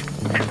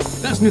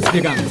 Das nützt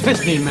mir gar nichts.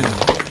 Festnehmen, Männer.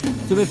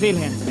 Zu Befehl,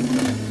 Herr.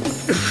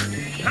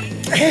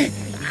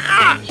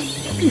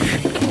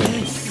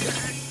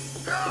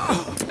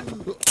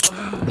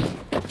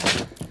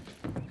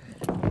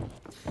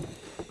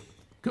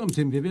 Komm,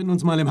 Tim, wir werden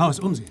uns mal im Haus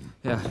umsehen.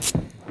 Ja.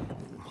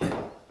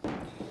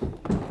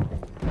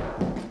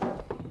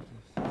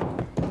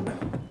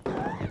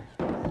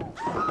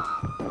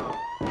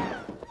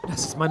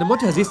 Das ist meine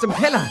Mutter, sie ist im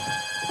Keller.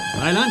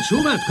 Freiland,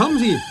 Schubert, kommen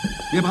Sie!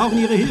 Wir brauchen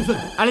Ihre Hilfe.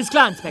 Alles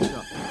klar,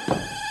 Inspektor.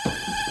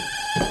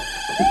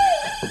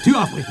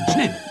 Tür aufbrechen,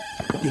 schnell!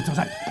 Geht zur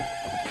Seite.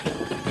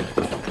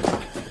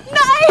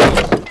 Nein!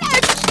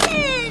 Bleib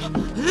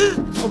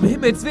stehen! Um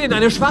Himmels Willen,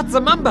 eine schwarze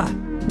Mamba.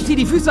 Zieh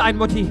die Füße ein,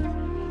 Mutti.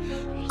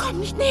 Komm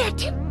nicht näher,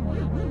 Tim.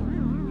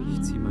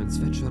 Ich zieh mein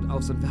Sweatshirt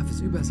aus und werfe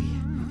es über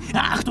sie.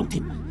 Achtung,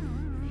 Tim!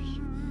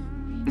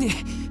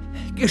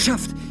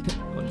 Geschafft.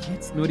 Und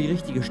jetzt nur die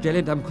richtige Stelle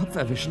hinterm Kopf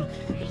erwischen.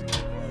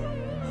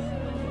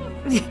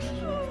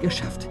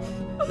 Geschafft.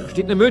 Da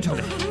steht eine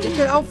Mülltonne.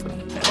 Deckel auf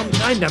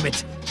und rein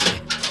damit.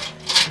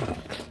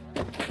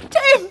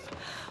 Tim!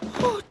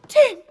 Oh,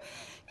 Tim!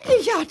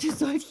 Ich hatte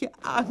solche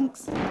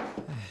Angst.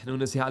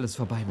 Nun ist ja alles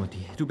vorbei,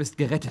 Mutti. Du bist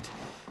gerettet.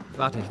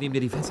 Warte, ich nehme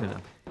dir die Fesseln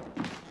ab.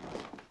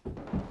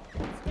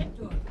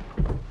 Inspektor,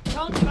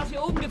 schauen Sie, was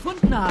wir oben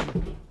gefunden haben.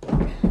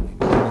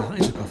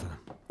 Reisekoffer.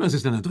 Was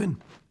ist denn da drin?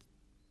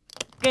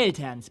 Geld,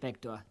 Herr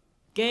Inspektor.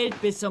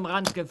 Geld bis zum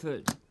Rand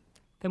gefüllt.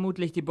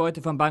 Vermutlich die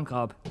Beute vom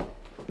Bankraub.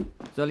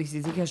 Soll ich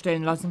sie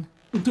sicherstellen lassen?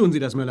 Tun Sie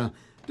das, Müller.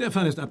 Der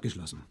Fall ist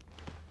abgeschlossen.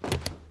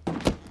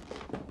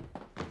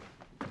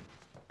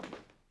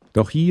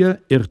 Doch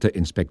hier irrte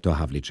Inspektor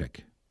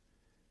Havlicek.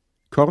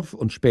 Korf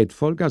und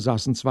Spätfolger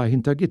saßen zwar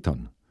hinter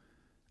Gittern,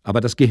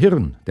 aber das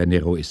Gehirn der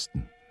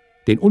Neroisten,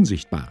 den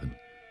Unsichtbaren,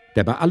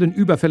 der bei allen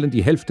Überfällen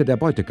die Hälfte der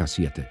Beute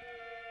kassierte,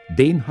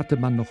 den hatte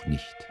man noch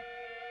nicht.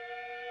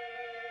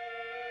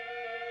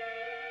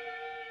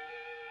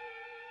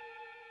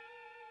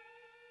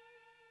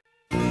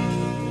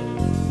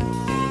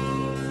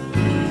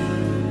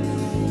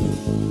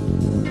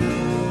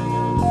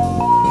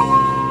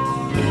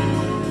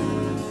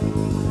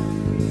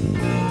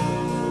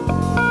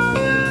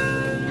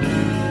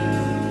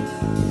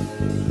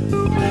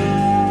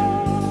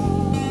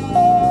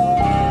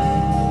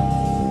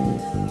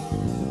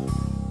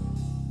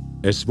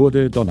 Es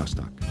wurde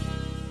Donnerstag,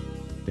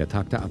 der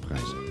Tag der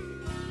Abreise.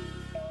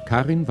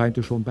 Karin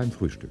weinte schon beim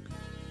Frühstück.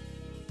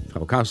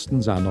 Frau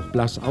Karsten sah noch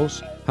blass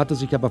aus, hatte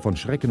sich aber von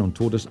Schrecken und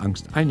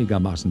Todesangst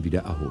einigermaßen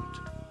wieder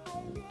erholt.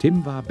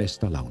 Tim war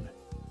bester Laune.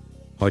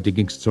 Heute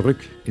ging's zurück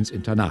ins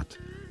Internat,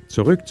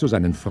 zurück zu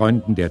seinen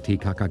Freunden der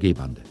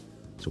TKKG-Bande,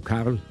 zu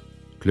Karl,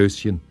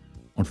 Klößchen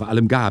und vor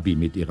allem Gabi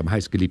mit ihrem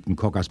heißgeliebten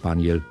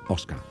Cocker-Spaniel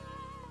Oskar.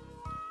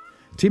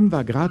 Tim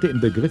war gerade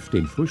im Begriff,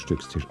 den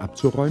Frühstückstisch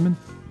abzuräumen,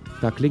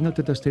 da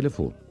klingelte das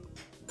Telefon.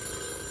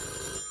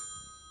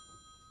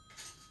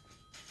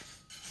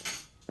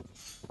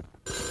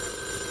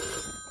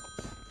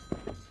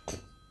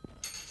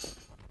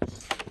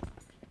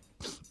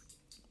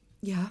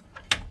 Ja,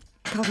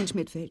 Karin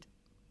Schmidtfeld.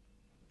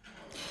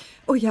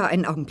 Oh ja,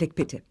 einen Augenblick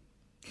bitte.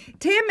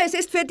 Tim, es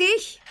ist für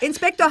dich,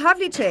 Inspektor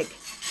Havlicek.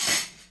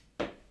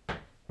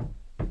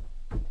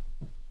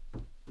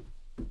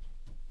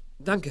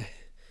 Danke.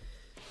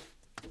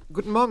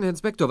 Guten Morgen, Herr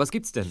Inspektor. Was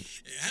gibt's denn?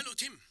 Hallo,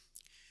 Tim.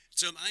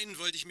 Zum einen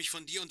wollte ich mich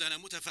von dir und deiner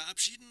Mutter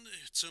verabschieden.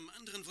 Zum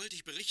anderen wollte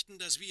ich berichten,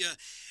 dass wir,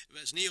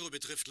 was Nero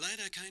betrifft,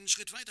 leider keinen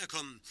Schritt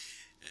weiterkommen.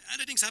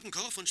 Allerdings haben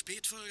Korff und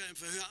Spätfolger im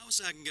Verhör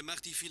Aussagen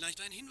gemacht, die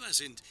vielleicht ein Hinweis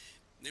sind.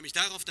 Nämlich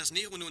darauf, dass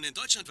Nero nun in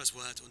Deutschland was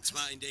vorhat. Und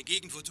zwar in der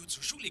Gegend, wo du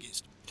zur Schule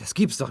gehst. Das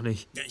gibt's doch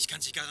nicht. Ja, ich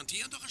kann's nicht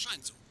garantieren, doch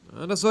erscheint so.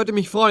 Ja, das sollte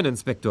mich freuen,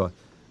 Inspektor.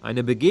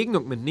 Eine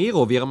Begegnung mit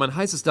Nero wäre mein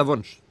heißester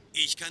Wunsch.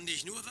 Ich kann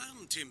dich nur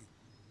warnen, Tim.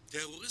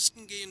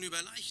 Terroristen gehen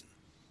über Leichen.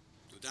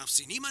 Du darfst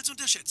sie niemals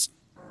unterschätzen.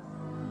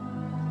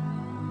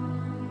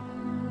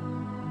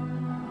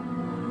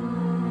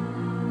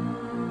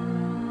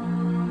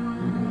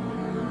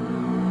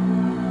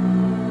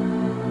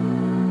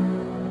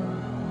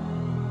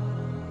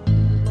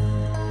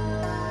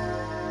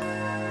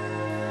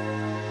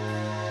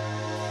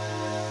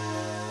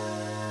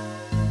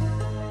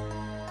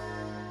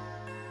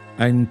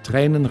 Ein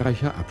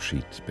tränenreicher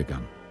Abschied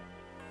begann.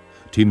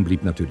 Tim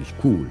blieb natürlich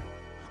cool,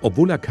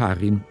 obwohl er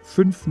Karin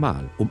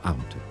 5-mal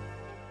umarmte.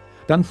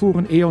 Dann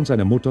fuhren er und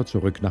seine Mutter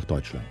zurück nach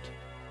Deutschland.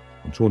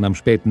 Und schon am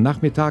späten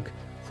Nachmittag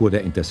fuhr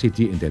der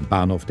Intercity in den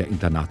Bahnhof der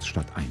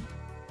Internatsstadt ein.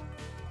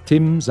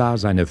 Tim sah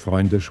seine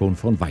Freunde schon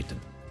von Weitem.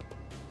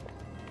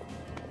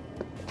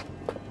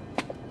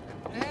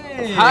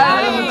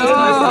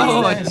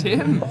 Hallo,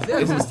 Tim.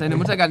 Ist deine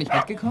Mutter gar nicht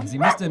mitgekommen? Sie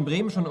musste in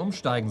Bremen schon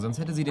umsteigen, sonst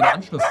hätte sie den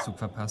Anschlusszug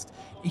verpasst.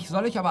 Ich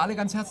soll euch aber alle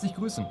ganz herzlich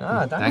grüßen.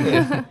 Ah,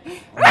 danke.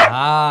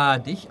 Ah,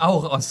 dich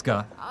auch,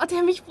 Oskar. Oh,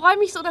 Tim, ich freue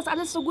mich so, dass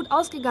alles so gut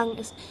ausgegangen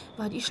ist.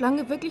 War die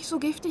Schlange wirklich so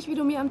giftig, wie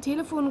du mir am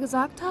Telefon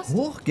gesagt hast?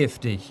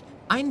 Hochgiftig.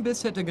 Ein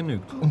Biss hätte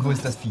genügt. Und wo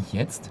ist das Viech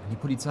jetzt? Die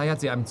Polizei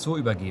hat sie einem Zoo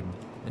übergeben.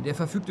 Der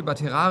verfügt über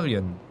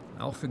Terrarien,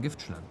 auch für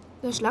Giftschlangen.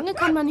 Der Schlange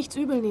kann man nichts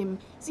übel nehmen.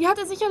 Sie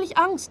hatte sicherlich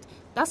Angst.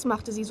 Das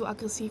machte sie so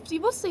aggressiv.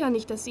 Sie wusste ja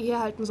nicht, dass sie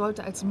herhalten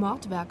sollte als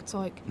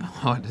Mordwerkzeug.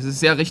 Oh, das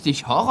ist ja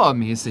richtig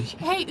horrormäßig.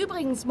 Hey,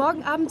 übrigens,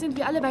 morgen Abend sind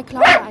wir alle bei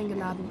Claudia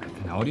eingeladen.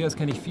 Claudias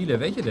kenne ich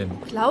viele. Welche denn?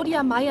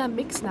 Claudia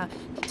Meyer-Mixner,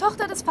 die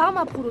Tochter des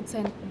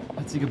Pharmaproduzenten.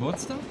 Hat sie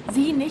Geburtstag?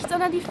 Sie nicht,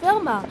 sondern die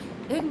Firma.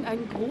 Irgendein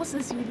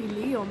großes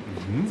Jubiläum.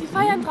 Sie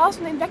feiern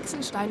draußen in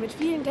Wechselstein mit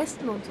vielen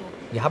Gästen und so.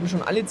 Wir haben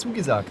schon alle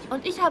zugesagt.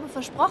 Und ich habe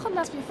versprochen,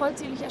 dass wir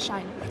vollzählig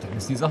erscheinen. Dann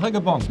ist die Sache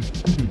gebombt.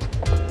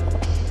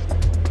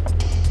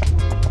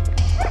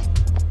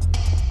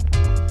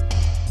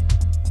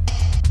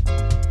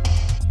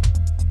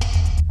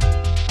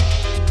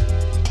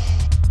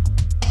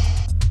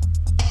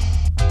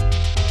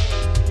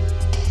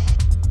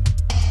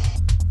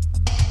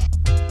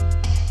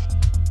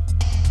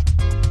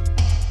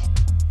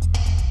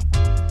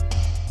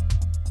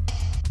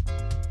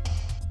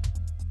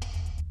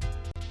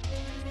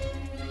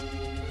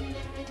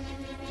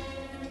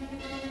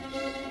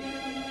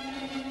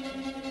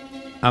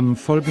 Am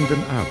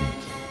folgenden Abend.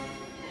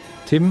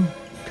 Tim,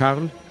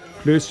 Karl,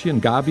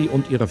 Klößchen, Gabi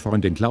und ihre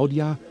Freundin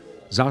Claudia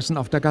saßen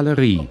auf der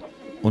Galerie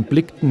und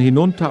blickten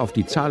hinunter auf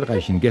die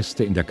zahlreichen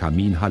Gäste in der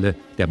Kaminhalle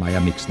der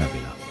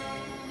Meyer-Mixner-Villa.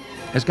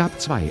 Es gab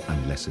 2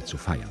 Anlässe zu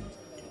feiern.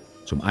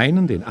 Zum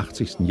einen den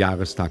 80.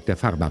 Jahrestag der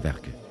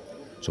Pharmawerke.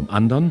 Zum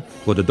anderen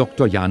wurde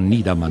Dr. Jan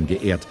Niedermann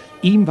geehrt.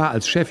 Ihm war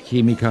als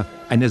Chefchemiker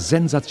eine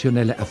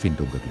sensationelle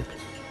Erfindung geglückt.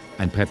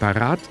 Ein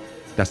Präparat,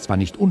 das zwar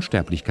nicht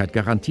Unsterblichkeit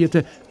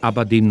garantierte,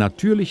 aber den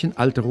natürlichen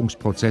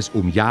Alterungsprozess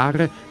um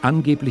Jahre,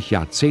 angeblich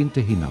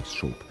Jahrzehnte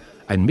hinausschob.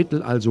 Ein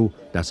Mittel also,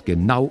 das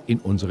genau in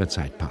unsere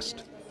Zeit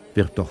passt.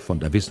 Wird doch von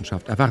der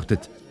Wissenschaft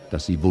erwartet,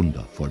 dass sie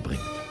Wunder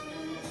vollbringt.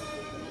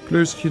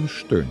 Klößchen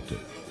stöhnte.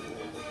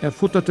 Er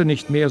futterte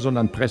nicht mehr,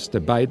 sondern presste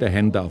beide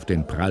Hände auf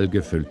den prall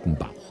gefüllten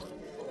Bauch.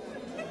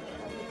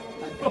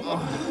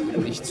 Oh,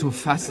 nicht zu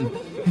fassen.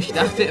 Ich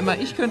dachte immer,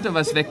 ich könnte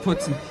was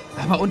wegputzen.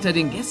 Aber unter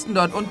den Gästen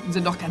dort unten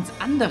sind doch ganz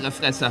andere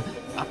Fresser.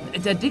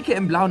 Der Dicke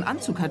im blauen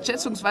Anzug hat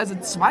schätzungsweise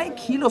 2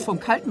 Kilo vom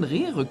kalten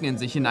Rehrücken in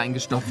sich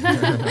hineingestopft.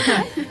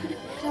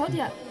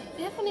 Claudia,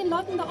 wer von den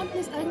Leuten da unten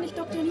ist eigentlich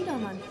Dr.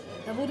 Niedermann?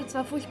 Da wurde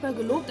zwar furchtbar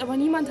gelobt, aber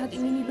niemand hat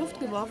ihn in die Luft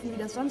geworfen,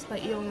 wie das sonst bei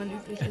Ehrungen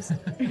üblich ist.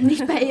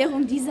 Nicht bei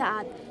Ehrungen dieser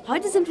Art.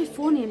 Heute sind wir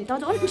vornehm.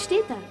 Dort unten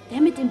steht er,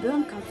 der mit dem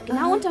Birnenkopf,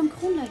 genau unterm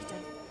Kronleuchter.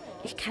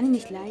 Ich kann ihn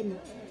nicht leiden.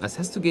 Was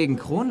hast du gegen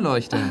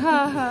Kronleuchter?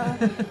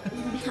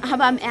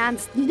 Aber im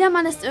Ernst,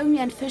 Niedermann ist irgendwie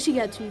ein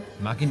fischiger Typ.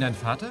 Mag ihn dein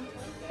Vater?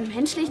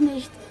 Menschlich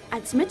nicht.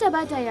 Als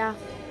Mitarbeiter ja.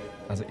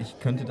 Also ich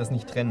könnte das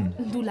nicht trennen.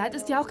 Du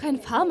leitest ja auch kein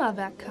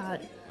Pharmawerk, Karl.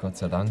 Gott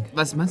sei Dank.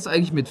 Was meinst du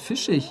eigentlich mit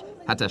fischig?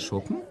 Hat er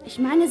Schuppen? Ich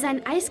meine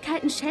seinen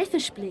eiskalten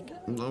Schellfischblick.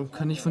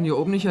 Kann ich von hier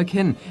oben nicht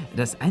erkennen.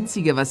 Das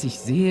Einzige, was ich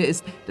sehe,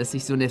 ist, dass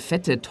sich so eine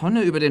fette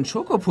Tonne über den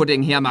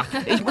Schokopudding hermacht.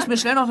 Ich muss mir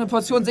schnell noch eine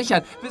Portion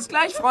sichern. Bis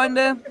gleich,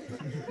 Freunde.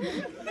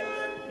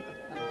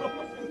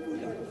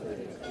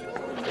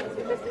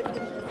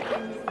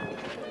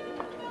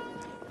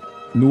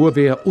 Nur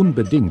wer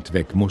unbedingt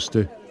weg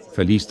musste,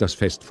 verließ das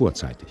Fest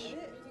vorzeitig.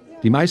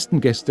 Die meisten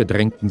Gäste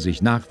drängten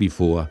sich nach wie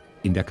vor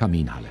in der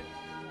Kaminhalle.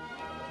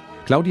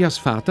 Claudias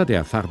Vater,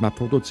 der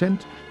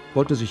Pharmaproduzent,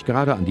 wollte sich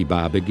gerade an die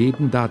Bar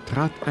begeben, da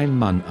trat ein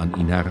Mann an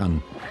ihn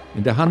heran.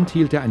 In der Hand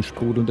hielt er ein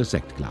sprudelndes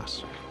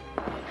Sektglas.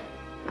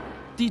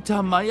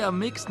 Dieter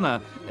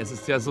Meier-Mixner, es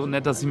ist ja so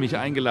nett, dass Sie mich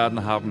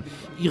eingeladen haben.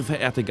 Ihre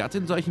verehrte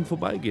Gattin soll ich Ihnen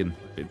vorbeigehen.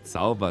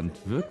 Bezaubernd,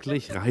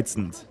 wirklich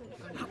reizend.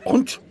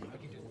 Und?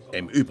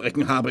 Im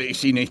Übrigen habe ich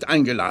Sie nicht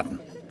eingeladen.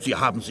 Sie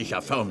haben sich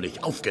ja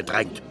förmlich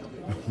aufgedrängt.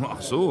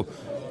 Ach so,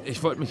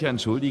 ich wollte mich ja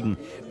entschuldigen.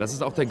 Das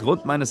ist auch der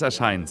Grund meines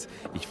Erscheinens.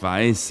 Ich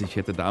weiß, ich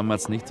hätte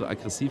damals nicht so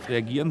aggressiv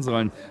reagieren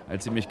sollen,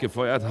 als Sie mich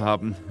gefeuert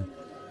haben.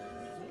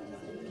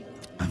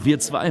 Wir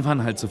zwei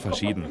waren halt so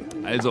verschieden.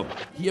 Also,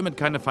 hiermit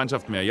keine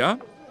Feindschaft mehr, ja?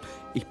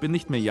 Ich bin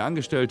nicht mehr Ihr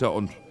Angestellter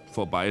und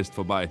vorbei ist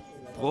vorbei.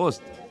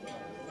 Prost!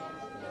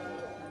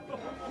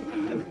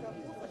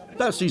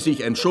 Dass Sie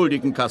sich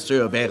entschuldigen,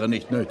 Kasseur, wäre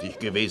nicht nötig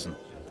gewesen.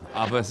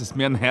 Aber es ist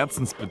mir ein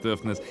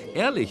Herzensbedürfnis.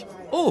 Ehrlich.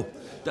 Oh,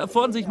 da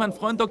vorne sich mein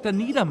Freund Dr.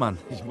 Niedermann.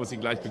 Ich muss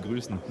ihn gleich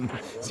begrüßen.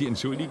 Sie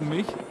entschuldigen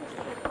mich?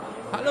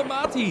 Hallo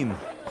Martin.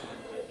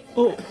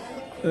 Oh,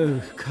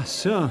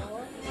 Kasseur.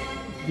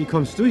 Wie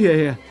kommst du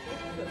hierher?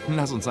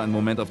 Lass uns einen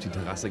Moment auf die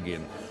Terrasse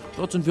gehen.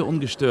 Dort sind wir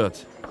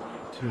ungestört.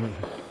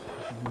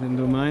 Wenn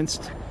du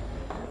meinst.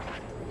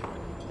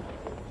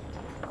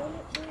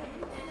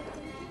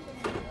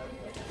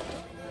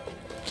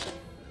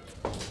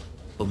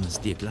 Um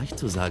es dir gleich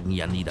zu sagen,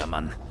 Jan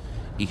Niedermann.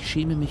 Ich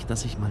schäme mich,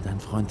 dass ich mal dein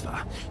Freund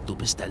war. Du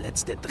bist der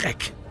letzte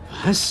Dreck.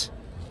 Was?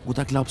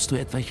 Oder glaubst du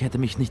etwa, ich hätte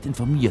mich nicht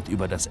informiert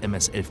über das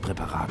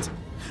MS-11-Präparat?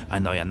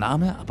 Ein neuer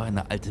Name, aber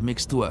eine alte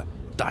Mixtur.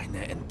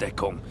 Deine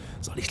Entdeckung.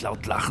 Soll ich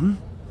laut lachen?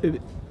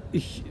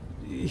 Ich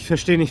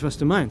verstehe nicht, was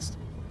du meinst.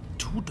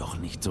 Tu doch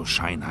nicht so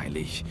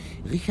scheinheilig.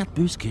 Richard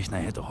Büskirchner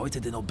hätte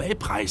heute den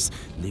Nobelpreis,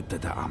 lebte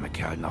der arme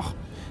Kerl noch.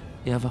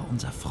 Er war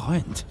unser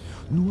Freund.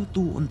 Nur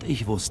du und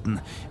ich wussten,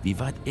 wie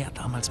weit er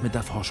damals mit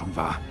der Forschung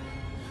war.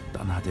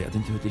 Dann hatte er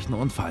den tödlichen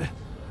Unfall.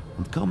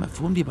 Und kaum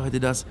erfuhren die beide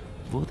das,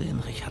 wurde in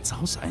Richards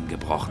Haus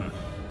eingebrochen.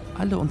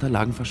 Alle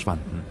Unterlagen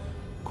verschwanden.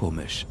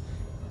 Komisch.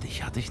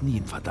 Dich hatte ich nie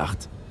im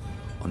Verdacht.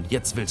 Und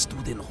jetzt willst du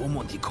den Ruhm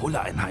und die Kohle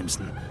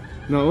einheimsen.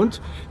 Na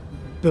und?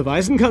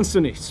 Beweisen kannst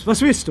du nichts.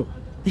 Was willst du?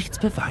 Nichts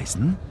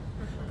beweisen?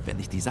 Wenn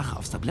ich die Sache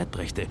aufs Tablett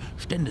brächte,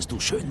 ständest du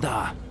schön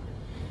da.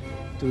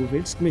 Du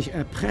willst mich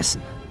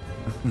erpressen.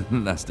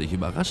 Lass dich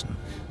überraschen.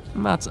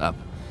 Wart's ab.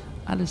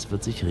 Alles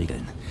wird sich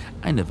regeln.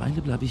 Eine Weile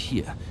bleibe ich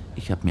hier.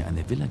 Ich habe mir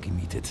eine Villa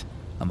gemietet.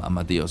 Am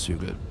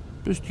Amadeus-Hügel.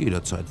 Bist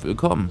jederzeit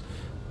willkommen.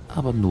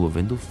 Aber nur,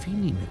 wenn du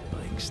Fini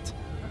mitbringst.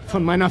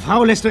 Von meiner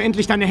Frau lässt du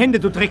endlich deine Hände,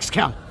 du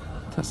Dreckskerl.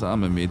 Das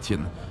arme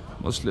Mädchen.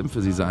 Muss schlimm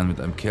für sie sein mit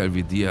einem Kerl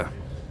wie dir.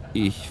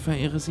 Ich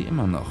verehre sie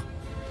immer noch.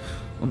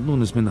 Und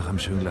nun ist mir nach einem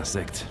schönen Glas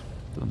Sekt.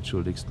 Du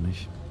entschuldigst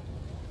mich.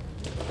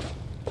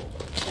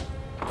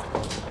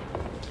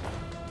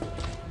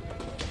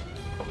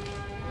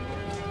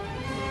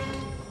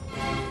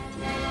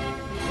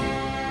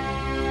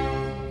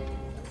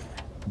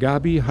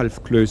 Gabi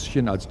half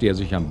Klößchen, als der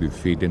sich am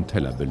Buffet den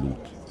Teller belud.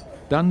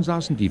 Dann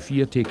saßen die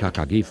 4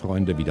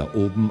 TKKG-Freunde wieder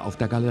oben auf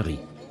der Galerie.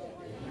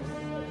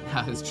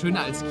 Ja, ist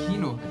schöner als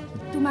Kino.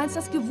 Du meinst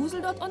das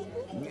Gewusel dort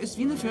unten? Ist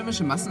wie eine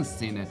filmische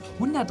Massenszene.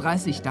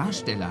 130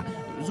 Darsteller.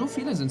 So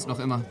viele sind's noch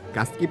immer.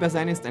 Gastgeber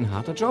sein ist ein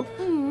harter Job?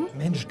 Mhm.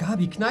 Mensch,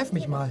 Gabi, kneif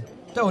mich mal.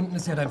 Da unten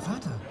ist ja dein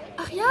Vater.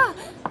 Ach ja.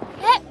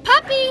 Hey,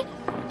 Papi!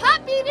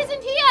 Papi, wir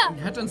sind hier!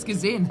 Er hat uns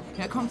gesehen.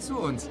 Er kommt zu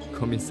uns.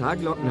 Kommissar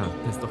Glockner,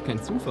 das ist doch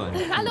kein Zufall.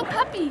 Hallo,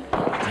 Papi!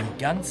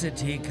 Die ganze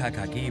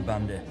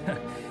TKKG-Bande.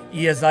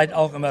 Ihr seid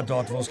auch immer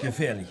dort, wo es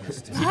gefährlich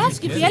ist. Was?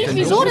 Gefährlich?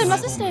 Wieso denn?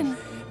 Was ist denn?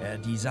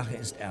 Die Sache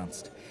ist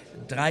ernst.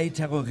 3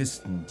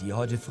 Terroristen, die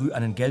heute früh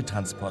einen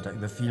Geldtransporter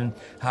überfielen,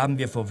 haben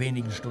wir vor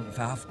wenigen Stunden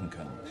verhaften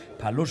können.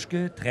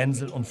 Paluschke,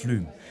 Trenzel und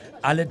Flüm.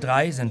 Alle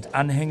 3 sind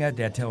Anhänger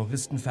der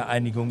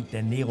Terroristenvereinigung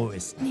der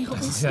Neroisten.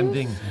 Das ist ja ein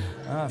Ding.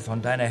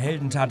 Von deiner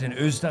Heldentat in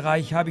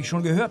Österreich habe ich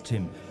schon gehört,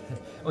 Tim.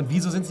 Und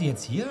wieso sind Sie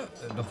jetzt hier?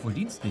 Doch wohl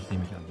dienstlich,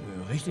 nehme ich an.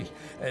 Richtig.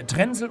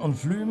 Trenzel und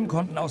Flüm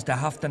konnten aus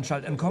der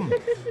Haftanstalt entkommen.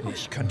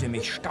 Ich könnte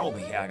mich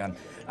staubig ärgern.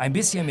 Ein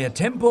bisschen mehr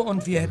Tempo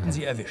und wir hätten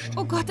sie erwischt.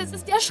 Oh Gott, das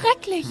ist ja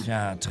schrecklich.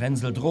 Ja,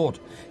 Trenzel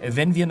droht.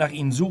 Wenn wir nach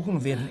ihnen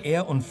suchen, werden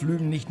er und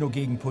Flüm nicht nur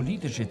gegen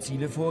politische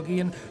Ziele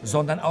vorgehen,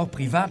 sondern auch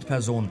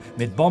Privatpersonen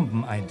mit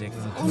Bomben eindecken.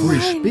 Pfui,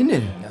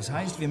 Spinne. Das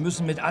heißt, wir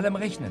müssen mit allem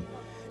rechnen.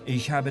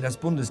 Ich habe das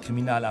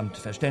Bundeskriminalamt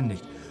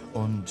verständigt.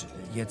 Und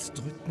jetzt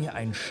drückt mir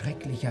ein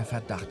schrecklicher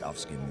Verdacht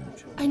aufs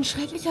Gemüt. Ein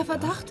schrecklicher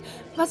Verdacht?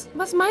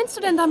 Was meinst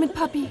du denn damit,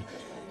 Papi?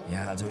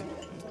 Ja, also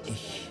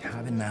ich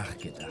habe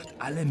nachgedacht,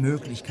 alle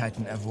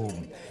Möglichkeiten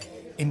erwogen.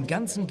 Im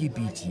ganzen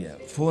Gebiet hier,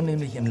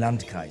 vornehmlich im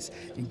Landkreis,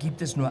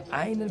 gibt es nur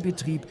einen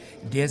Betrieb,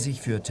 der sich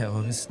für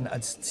Terroristen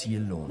als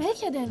Ziel lohnt.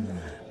 Welcher denn?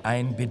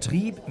 Ein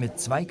Betrieb mit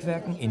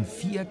Zweigwerken in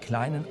 4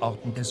 kleinen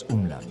Orten des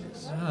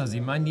Umlandes. Ah,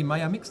 Sie meinen die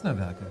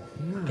Meyer-Mixner-Werke.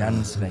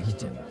 Ganz recht,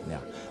 Tim, ja.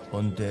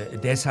 Und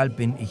deshalb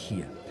bin ich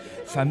hier.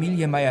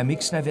 Familie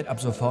Meyer-Mixner wird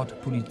ab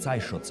sofort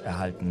Polizeischutz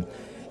erhalten.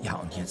 Ja,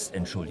 und jetzt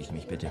entschuldigt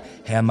mich bitte.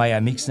 Herr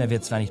Meyer-Mixner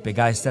wird zwar nicht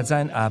begeistert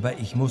sein, aber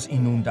ich muss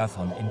ihn nun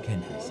davon in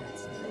Kenntnis setzen.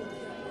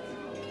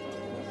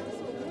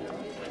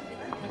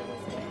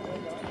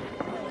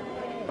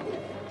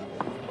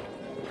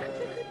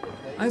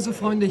 Also,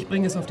 Freunde, ich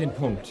bringe es auf den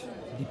Punkt.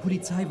 Die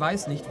Polizei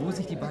weiß nicht, wo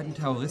sich die beiden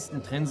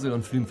Terroristen Trenzel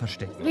und Flüm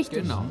verstecken.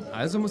 Richtig. Genau.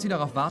 Also muss sie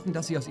darauf warten,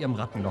 dass sie aus ihrem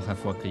Rattenloch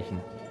hervorkriechen.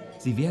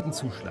 Sie werden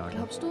zuschlagen.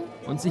 Glaubst du?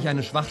 Und sich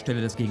eine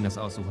Schwachstelle des Gegners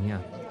aussuchen, ja.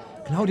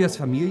 Claudias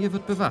Familie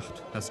wird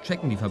bewacht. Das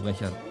checken die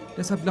Verbrecher.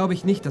 Deshalb glaube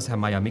ich nicht, dass Herr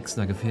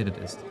Meyer-Mixner gefährdet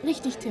ist.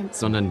 Richtig, Tim.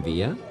 Sondern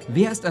wer?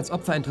 Wer ist als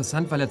Opfer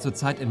interessant, weil er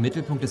zurzeit im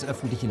Mittelpunkt des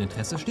öffentlichen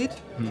Interesses steht?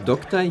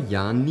 Dr.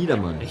 Jan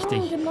Niedermann. Richtig.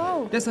 Oh,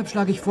 genau. Deshalb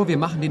schlage ich vor, wir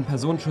machen den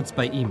Personenschutz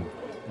bei ihm.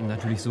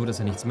 Natürlich so, dass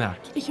er nichts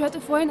merkt. Ich hörte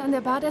vorhin an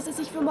der Bar, dass er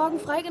sich für morgen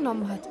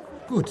freigenommen hat.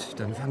 Gut,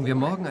 dann fangen wir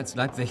morgen als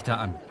Leibwächter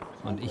an.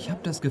 Und ich habe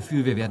das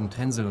Gefühl, wir werden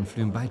Trenzel und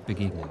Flüm bald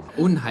begegnen.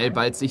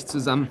 Unheilbald sich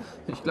zusammen.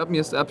 Ich glaube, mir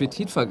ist der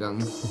Appetit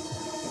vergangen.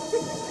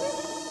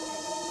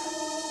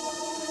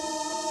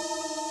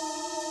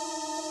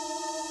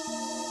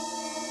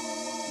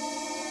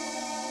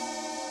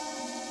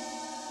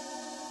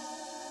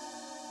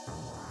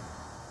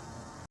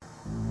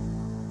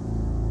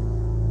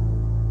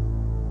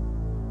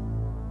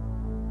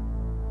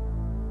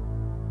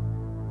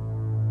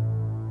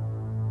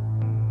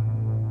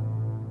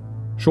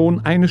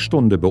 Schon eine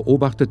Stunde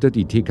beobachtete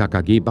die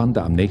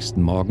TKKG-Bande am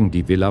nächsten Morgen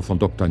die Villa von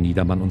Dr.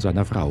 Niedermann und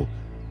seiner Frau.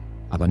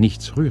 Aber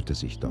nichts rührte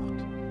sich dort.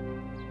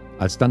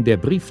 Als dann der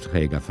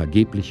Briefträger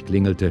vergeblich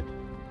klingelte,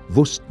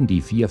 wussten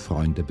die 4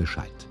 Freunde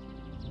Bescheid.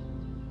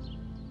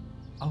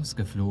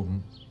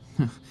 Ausgeflogen.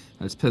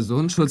 Als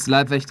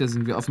Personenschutzleibwächter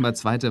sind wir offenbar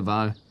zweite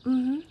Wahl.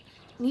 Mhm.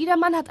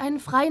 Niedermann hat einen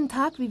freien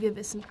Tag, wie wir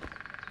wissen.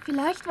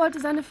 Vielleicht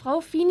wollte seine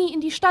Frau Fini in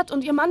die Stadt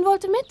und ihr Mann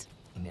wollte mit?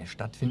 In der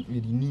Stadt finden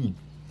wir die nie.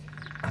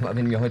 Aber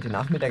wenn wir heute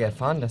Nachmittag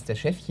erfahren, dass der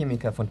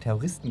Chefchemiker von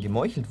Terroristen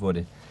gemeuchelt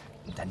wurde,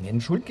 dann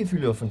werden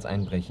Schuldgefühle auf uns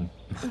einbrechen.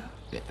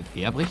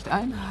 Wer bricht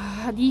ein?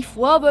 Die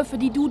Vorwürfe,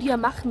 die du dir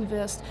machen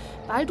wirst,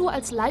 weil du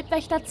als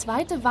Leibwächter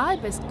zweite Wahl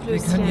bist,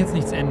 Klößchen. Wir können jetzt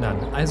nichts ändern.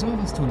 Also,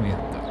 was tun wir?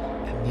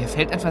 Mir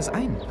fällt etwas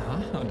ein.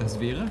 Aha, und das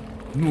wäre?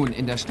 Nun,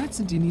 in der Stadt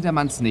sind die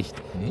Niedermanns nicht.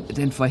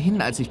 Denn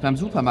vorhin, als ich beim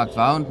Supermarkt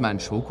war und meinen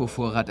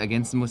Schokovorrat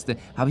ergänzen musste,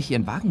 habe ich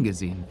ihren Wagen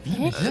gesehen.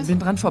 Ich bin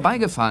dran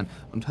vorbeigefahren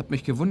und habe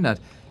mich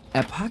gewundert.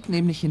 Er parkt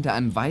nämlich hinter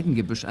einem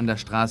Weidengebüsch an der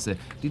Straße,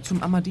 die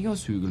zum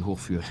Amadeus-Hügel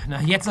hochführt. Na,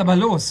 jetzt aber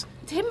los!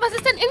 Tim, was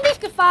ist denn in dich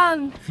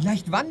gefahren?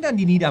 Vielleicht wandern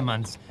die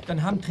Niedermanns.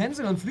 Dann haben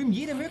Trenzel und Flüm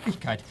jede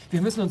Möglichkeit.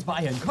 Wir müssen uns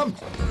beeilen. Kommt!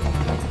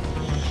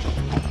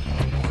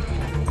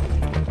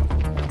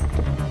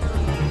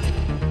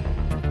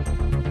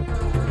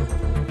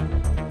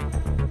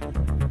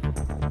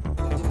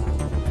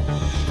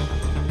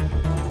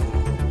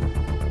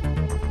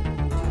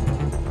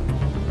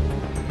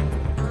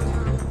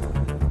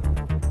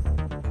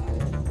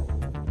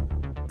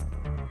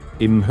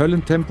 Im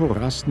Höllentempo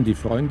rasten die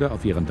Freunde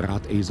auf ihren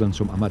Drahteseln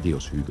zum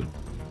Amadeus-Hügel.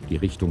 Die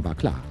Richtung war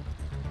klar.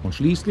 Und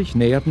schließlich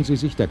näherten sie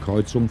sich der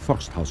Kreuzung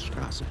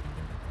Forsthausstraße.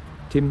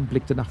 Tim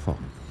blickte nach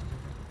vorn.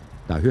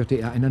 Da hörte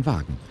er einen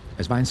Wagen.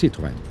 Es war ein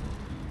Citroën.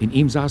 In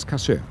ihm saß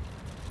Casseur.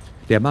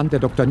 Der Mann, der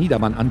Dr.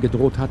 Niedermann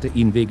angedroht hatte,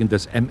 ihn wegen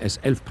des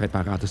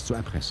MS-11-Präparates zu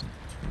erpressen.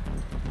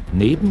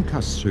 Neben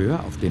Casseur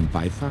auf dem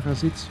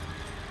Beifahrersitz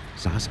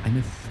saß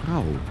eine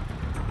Frau.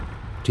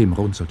 Tim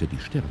runzelte die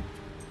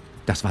Stirn.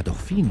 Das war doch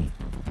Fini,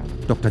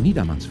 Dr.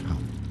 Niedermanns Frau.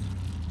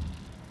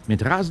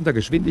 Mit rasender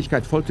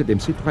Geschwindigkeit folgte dem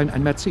Citroën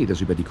ein Mercedes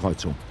über die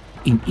Kreuzung.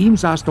 In ihm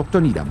saß Dr.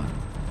 Niedermann.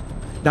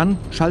 Dann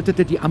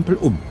schaltete die Ampel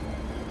um.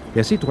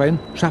 Der Citroën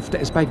schaffte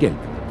es bei Gelb.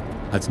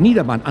 Als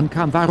Niedermann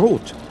ankam, war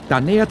rot.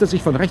 Da näherte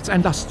sich von rechts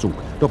ein Lastzug.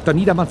 Dr.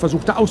 Niedermann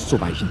versuchte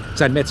auszuweichen.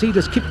 Sein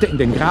Mercedes kippte in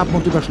den Graben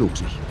und überschlug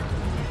sich.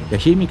 Der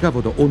Chemiker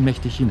wurde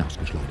ohnmächtig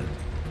hinausgeschleudert.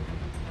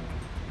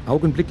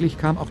 Augenblicklich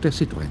kam auch der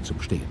Citroën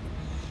zum Stehen.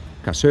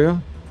 Casseur,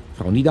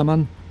 Frau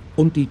Niedermann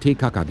und die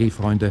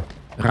TKKG-Freunde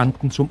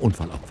rannten zum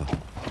Unfallopfer.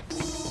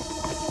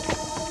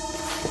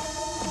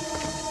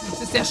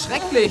 Das ist ja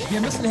schrecklich. Wir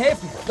müssen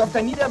helfen.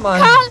 Dr.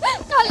 Niedermann. Karl,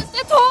 ist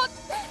er tot?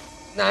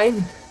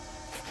 Nein.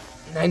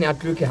 Nein, er hat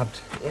Glück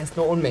gehabt. Er ist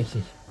nur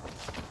ohnmächtig.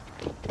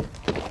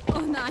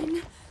 Oh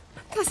nein,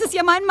 das ist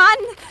ja mein Mann.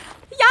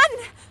 Jan!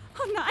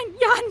 Oh nein,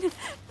 Jan!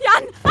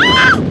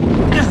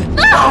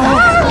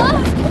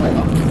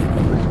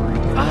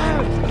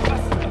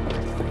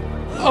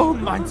 Oh,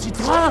 mein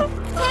Zitronen!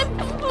 Tim,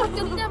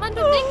 Dr. Niedermann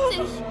bewegt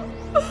sich.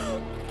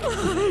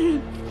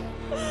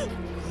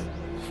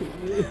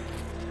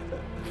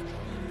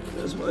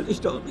 Das wollte ich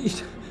doch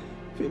nicht.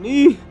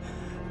 Fini,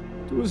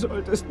 du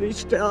solltest nicht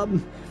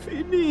sterben.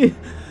 Fini,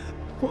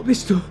 wo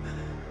bist du?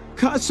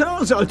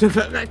 Cassin sollte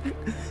verrecken.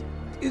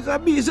 Dieser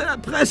miese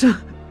Erpresser.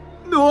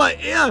 Nur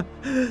er.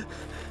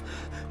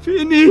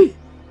 Fini.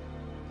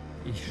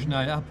 Ich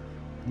schnall ab.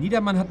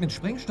 Niedermann hat mit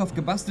Sprengstoff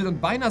gebastelt und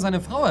beinahe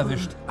seine Frau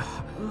erwischt.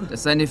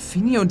 Dass seine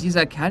Fini und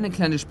dieser Kerl eine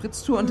kleine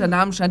Spritztour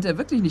unternahmen, scheint er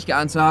wirklich nicht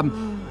geahnt zu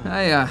haben.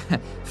 Naja,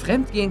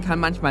 Fremdgehen kann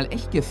manchmal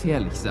echt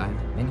gefährlich sein.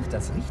 Wenn ich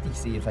das richtig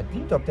sehe,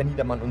 verdient Dr.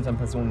 Niedermann unseren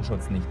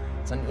Personenschutz nicht,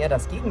 sondern eher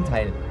das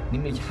Gegenteil,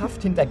 nämlich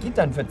Haft hinter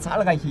Gittern für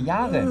zahlreiche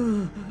Jahre.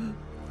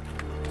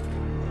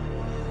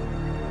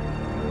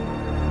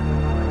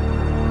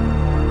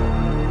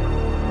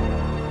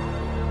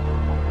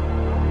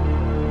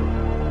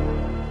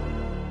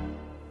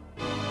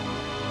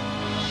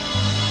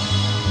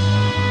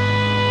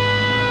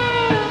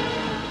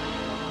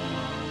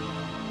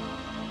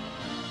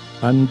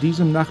 An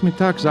diesem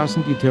Nachmittag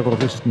saßen die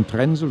Terroristen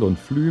Trenzel und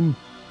Flüm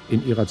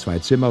in ihrer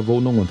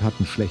Zwei-Zimmer-Wohnung und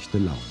hatten schlechte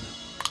Laune.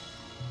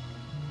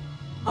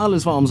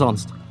 Alles war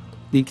umsonst.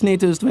 Die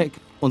Knete ist weg,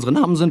 unsere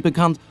Namen sind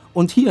bekannt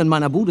und hier in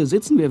meiner Bude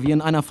sitzen wir wie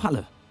in einer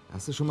Falle.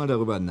 Hast du schon mal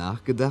darüber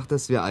nachgedacht,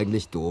 dass wir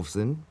eigentlich doof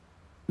sind?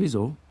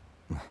 Wieso?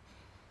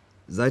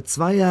 Seit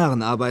 2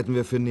 Jahren arbeiten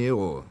wir für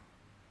Nero.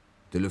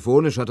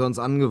 Telefonisch hat er uns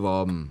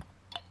angeworben.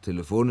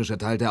 Telefonisch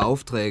erteilt er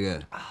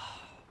Aufträge.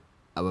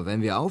 Aber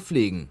wenn wir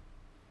auffliegen,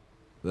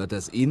 wird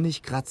das ihn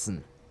nicht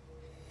kratzen.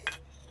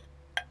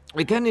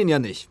 Wir kennen ihn ja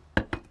nicht.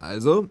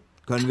 Also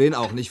können wir ihn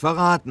auch nicht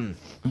verraten.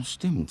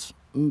 Stimmt.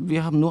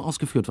 Wir haben nur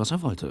ausgeführt, was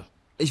er wollte.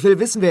 Ich will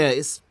wissen, wer er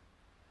ist.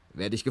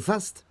 Werde ich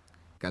gefasst,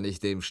 kann ich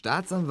dem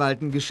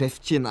Staatsanwalt ein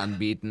Geschäftchen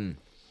anbieten.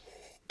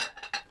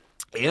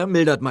 Er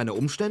mildert meine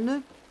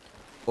Umstände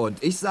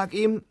und ich sag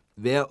ihm,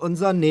 wer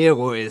unser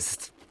Nero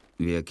ist.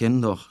 Wir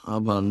kennen doch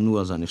aber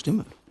nur seine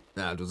Stimme.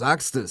 Ja, du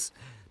sagst es.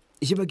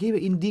 Ich übergebe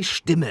Ihnen die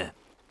Stimme.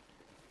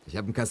 Ich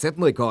habe einen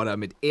Kassettenrekorder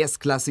mit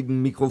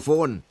erstklassigem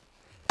Mikrofon.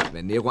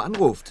 Wenn Nero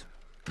anruft,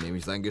 nehme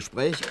ich sein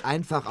Gespräch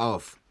einfach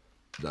auf.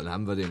 Dann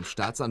haben wir dem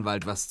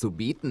Staatsanwalt was zu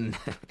bieten.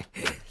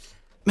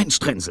 Mensch,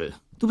 Trenzel,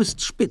 du bist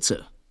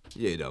spitze.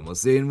 Jeder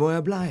muss sehen, wo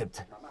er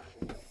bleibt.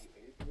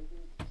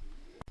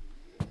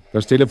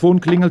 Das Telefon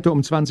klingelte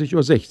um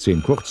 20:16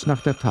 Uhr, kurz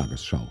nach der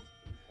Tagesschau.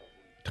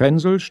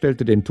 Trenzel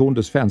stellte den Ton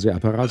des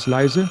Fernsehapparats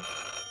leise,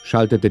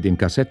 schaltete den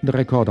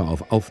Kassettenrekorder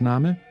auf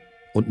Aufnahme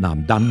und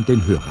nahm dann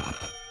den Hörer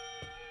ab.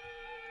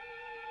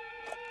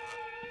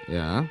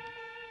 Ja?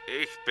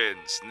 Ich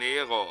bin's,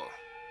 Nero.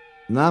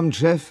 Namen,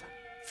 Chef.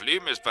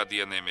 Flüm ist bei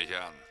dir, nehme ich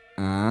an.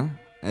 Ah,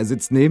 er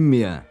sitzt neben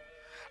mir.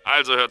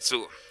 Also hör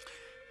zu.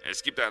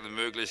 Es gibt eine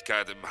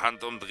Möglichkeit, im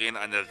Handumdrehen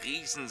eine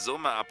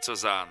Riesensumme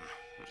abzusahnen.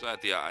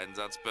 Seid ihr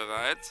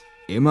einsatzbereit?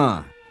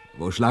 Immer.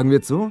 Wo schlagen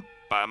wir zu?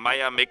 Bei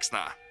Meier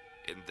Mixner.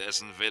 In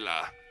dessen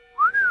Villa.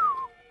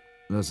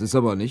 Das ist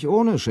aber nicht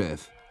ohne,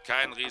 Chef.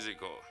 Kein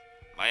Risiko.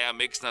 Meier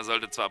Mixner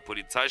sollte zwar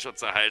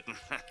Polizeischutz erhalten,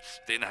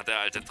 den hat der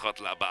alte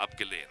Trottel aber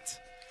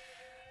abgelehnt.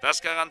 Das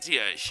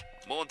garantiere ich.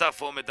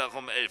 Montagvormittag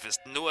um 11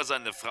 ist nur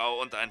seine Frau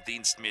und ein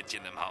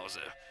Dienstmädchen im Hause.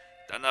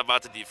 Dann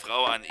erwartet die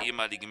Frau einen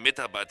ehemaligen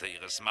Mitarbeiter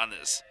ihres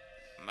Mannes,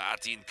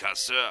 Martin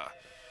Casseur.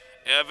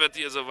 Er wird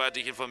ihr, soweit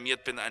ich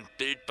informiert bin, ein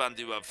Bildband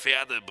über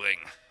Pferde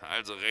bringen.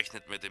 Also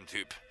rechnet mit dem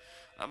Typ.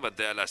 Aber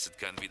der leistet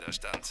keinen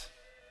Widerstand.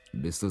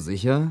 Bist du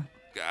sicher?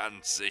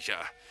 Ganz sicher.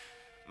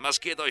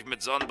 Maskiert euch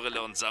mit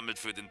Sonnenbrille und sammelt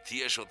für den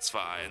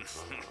Tierschutzverein.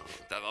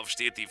 Darauf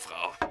steht die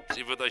Frau.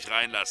 Sie wird euch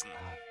reinlassen.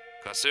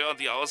 Casseur und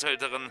die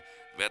Haushälterin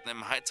werden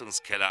im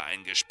Heizungskeller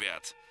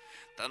eingesperrt.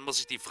 Dann muss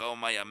sich die Frau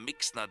Meier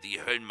Mixner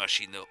die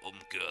Höllenmaschine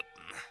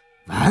umgürten.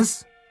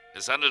 Was?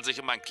 Es handelt sich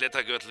um einen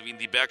Klettergürtel, wie ihn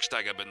die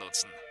Bergsteiger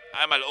benutzen.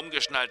 Einmal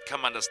umgeschnallt kann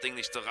man das Ding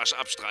nicht so rasch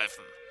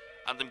abstreifen.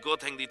 An dem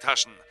Gurt hängen die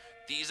Taschen.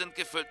 Die sind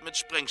gefüllt mit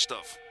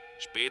Sprengstoff.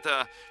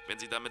 Später, wenn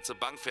sie damit zur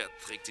Bank fährt,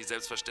 trägt sie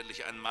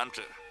selbstverständlich einen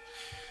Mantel.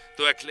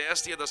 Du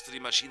erklärst ihr, dass du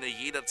die Maschine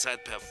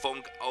jederzeit per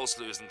Funk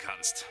auslösen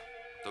kannst.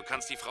 Du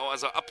kannst die Frau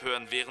also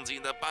abhören, während sie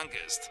in der Bank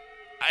ist.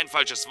 Ein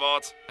falsches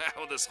Wort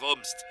und es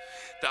rumst.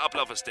 Der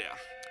Ablauf ist der.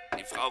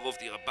 Die Frau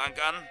ruft ihre Bank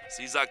an.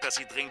 Sie sagt, dass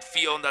sie dringend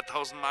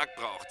 400.000 Mark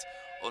braucht.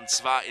 Und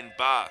zwar in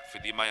bar. Für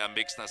die Meier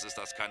Mixners ist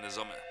das keine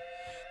Summe.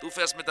 Du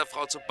fährst mit der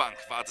Frau zur Bank,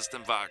 wartest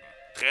im Wagen.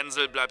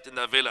 Trenzel bleibt in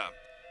der Villa.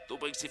 Du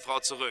bringst die Frau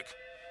zurück.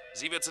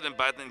 Sie wird zu den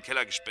beiden in den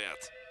Keller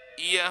gesperrt.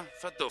 Ihr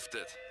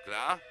verduftet,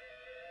 klar?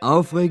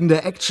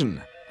 Aufregende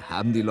Action.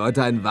 Haben die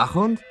Leute einen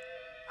Wachhund?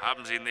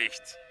 Haben sie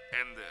nicht.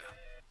 Ende.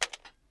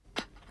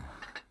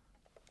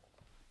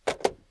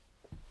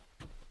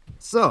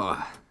 So,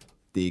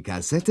 die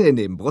Kassette in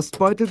den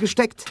Brustbeutel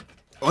gesteckt.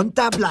 Und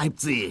da bleibt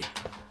sie.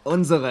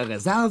 Unsere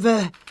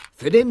Reserve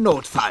für den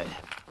Notfall.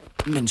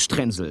 Mensch,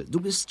 Trenzel,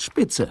 du bist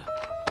spitze.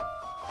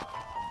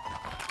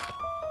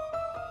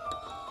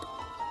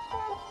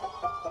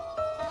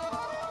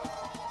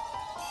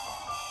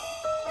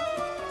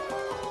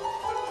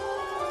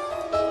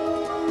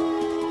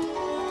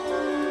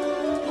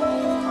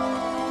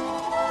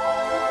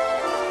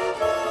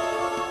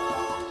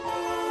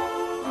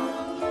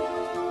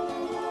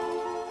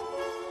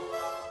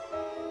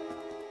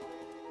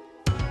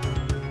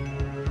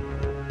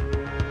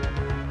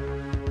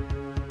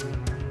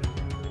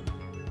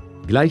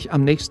 Gleich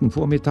am nächsten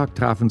Vormittag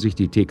trafen sich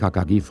die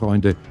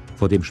TKKG-Freunde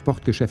vor dem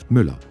Sportgeschäft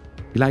Müller,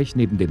 gleich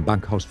neben dem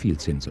Bankhaus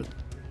Vielzinsel.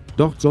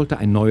 Dort sollte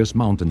ein neues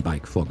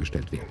Mountainbike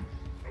vorgestellt werden.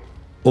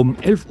 Um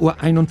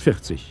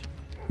 11:41 Uhr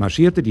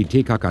marschierte die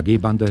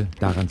TKKG-Bande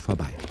daran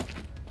vorbei.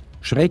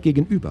 Schräg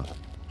gegenüber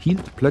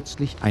hielt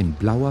plötzlich ein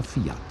blauer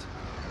Fiat.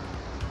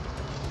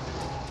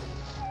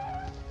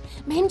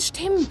 Mensch,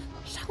 Tim,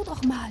 schau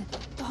doch mal.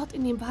 Dort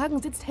in dem Wagen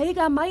sitzt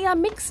Helga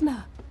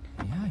Meier-Mixner.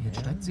 Ja,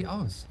 jetzt steigt sie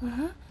aus.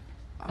 Aha.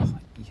 Ach,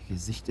 ihr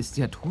Gesicht ist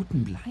ja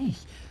totenbleich.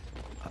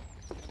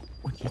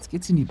 Und jetzt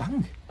geht's in die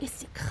Bank. Ist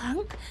sie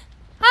krank?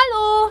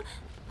 Hallo!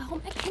 Warum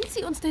erkennt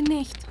sie uns denn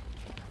nicht?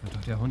 Wird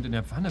doch der Hund in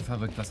der Pfanne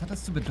verrückt. Was hat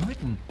das zu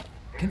bedeuten?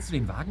 Kennst du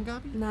den Wagen,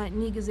 Gabi? Nein,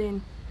 nie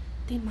gesehen.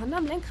 Den Mann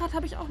am Lenkrad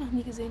habe ich auch noch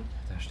nie gesehen.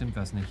 Da stimmt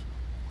was nicht.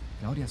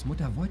 Claudias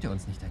Mutter wollte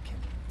uns nicht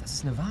erkennen. Das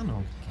ist eine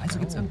Warnung. Also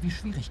gibt's irgendwie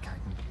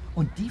Schwierigkeiten.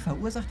 Und die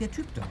verursacht der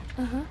Typ dort.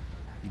 Aha.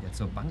 Wie der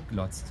zur Bank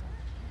glotzt.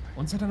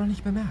 Uns hat er noch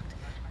nicht bemerkt.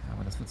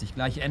 Aber das wird sich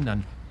gleich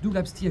ändern. Du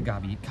bleibst hier,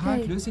 Gabi. Karl,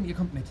 Hey. Klößchen, ihr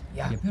kommt mit.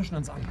 Ja. Wir pirschen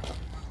uns an.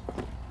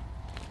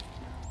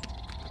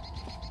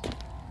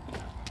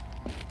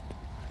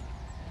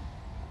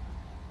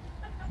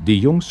 Die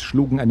Jungs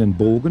schlugen einen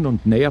Bogen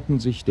und näherten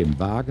sich dem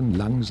Wagen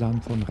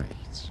langsam von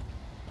rechts.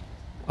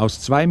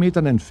 Aus 2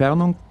 Metern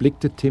Entfernung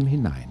blickte Tim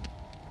hinein.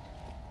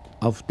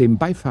 Auf dem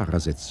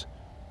Beifahrersitz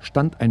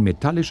stand ein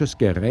metallisches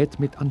Gerät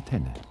mit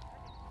Antenne.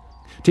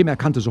 Tim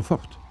erkannte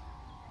sofort.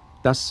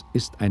 Das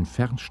ist ein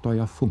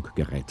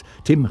Fernsteuerfunkgerät.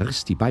 Tim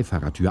riss die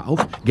Beifahrertür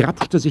auf,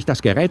 grapschte sich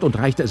das Gerät und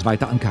reichte es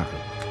weiter an Karl.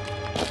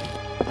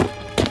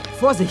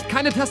 Vorsicht,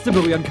 keine Taste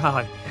berühren,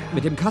 Karl.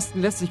 Mit dem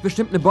Kasten lässt sich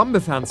bestimmt eine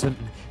Bombe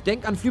fernzünden.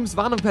 Denk an Flüms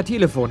Warnung per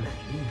Telefon.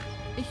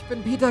 Ich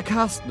bin Peter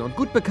Carsten und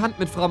gut bekannt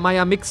mit Frau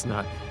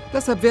Meier-Mixner.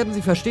 Deshalb werden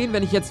Sie verstehen,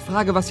 wenn ich jetzt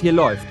frage, was hier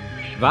läuft.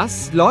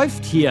 Was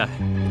läuft hier?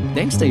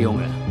 Denkst du,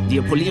 Junge?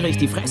 Dir poliere ich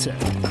die Fresse.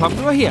 Komm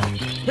nur her.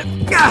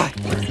 Tim,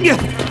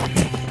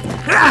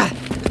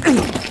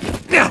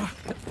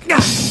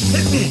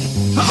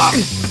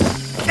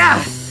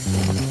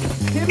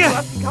 du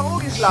hast die K.O.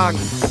 geschlagen.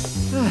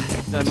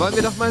 Dann wollen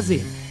wir doch mal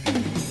sehen.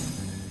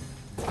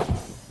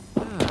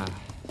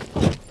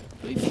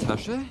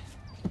 Brieftasche,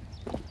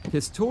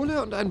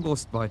 Pistole und ein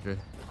Brustbeutel.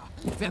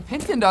 Wer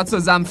pennt denn dort so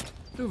sanft?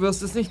 Du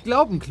wirst es nicht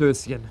glauben,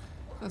 Klößchen.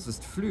 Das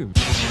ist Flüm.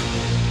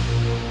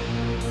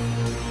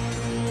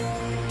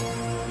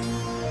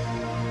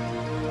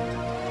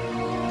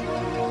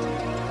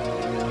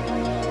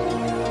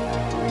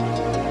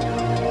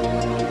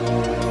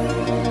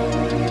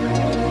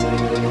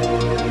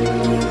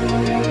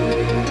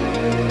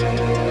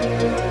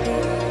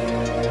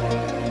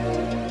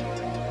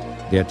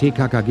 Der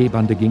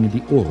TKKG-Bande gingen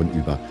die Ohren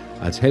über,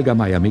 als Helga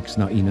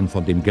Meier-Mixner ihnen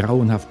von dem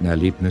grauenhaften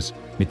Erlebnis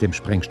mit dem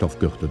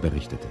Sprengstoffgürtel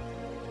berichtete.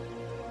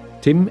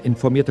 Tim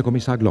informierte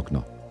Kommissar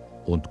Glockner.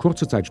 Und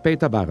kurze Zeit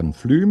später waren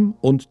Flüm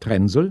und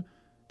Trenzel,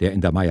 der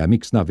in der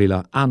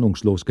Meier-Mixner-Villa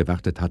ahnungslos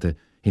gewartet hatte,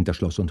 hinter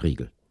Schloss und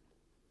Riegel.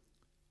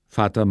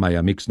 Vater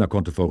Meier-Mixner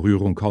konnte vor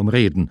Rührung kaum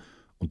reden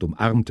und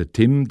umarmte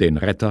Tim, den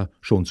Retter,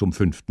 schon zum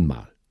 5.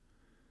 Mal.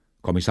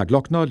 Kommissar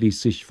Glockner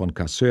ließ sich von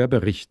Casseur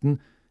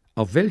berichten,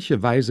 auf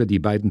welche Weise die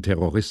beiden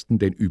Terroristen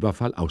den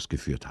Überfall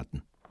ausgeführt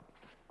hatten.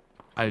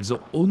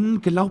 Also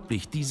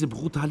unglaublich, diese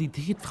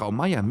Brutalität, Frau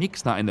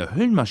Meier-Mixner eine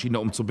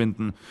Höllenmaschine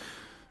umzubinden.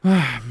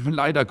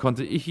 Leider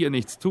konnte ich hier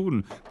nichts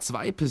tun.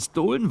 2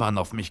 Pistolen waren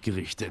auf mich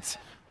gerichtet.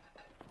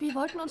 Wir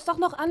wollten uns doch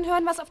noch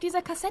anhören, was auf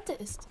dieser Kassette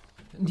ist.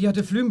 Die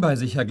hatte Flüm bei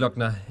sich, Herr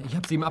Glockner. Ich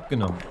habe sie ihm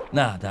abgenommen.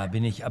 Na, da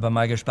bin ich aber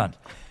mal gespannt.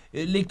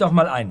 Leg doch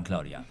mal ein,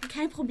 Claudia.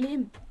 Kein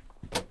Problem.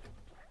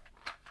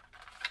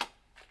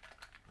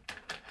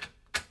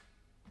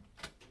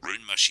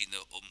 Höllenmaschine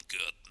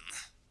umgürten.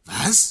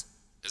 Was?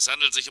 Es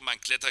handelt sich um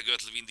einen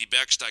Klettergürtel, wie ihn die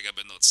Bergsteiger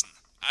benutzen.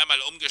 Einmal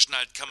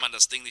umgeschnallt kann man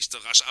das Ding nicht so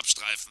rasch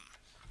abstreifen.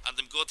 An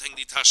dem Gurt hängen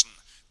die Taschen.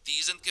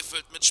 Die sind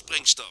gefüllt mit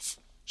Sprengstoff.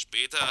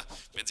 Später,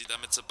 wenn sie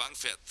damit zur Bank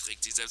fährt,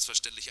 trägt sie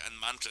selbstverständlich einen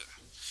Mantel.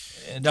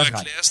 Das du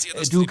erklärst ihr,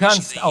 dass du die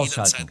kannst Maschine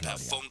ausschalten, jederzeit per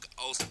Claudia. Funk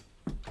aus...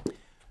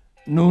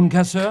 Nun,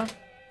 Casseur,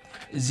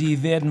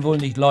 Sie werden wohl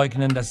nicht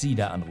leugnen, dass Sie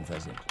der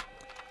Anrufer sind.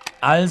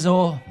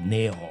 Also,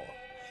 Nero.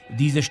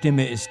 Diese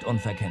Stimme ist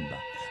unverkennbar.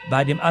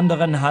 Bei dem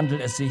anderen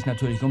handelt es sich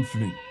natürlich um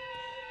Flüm.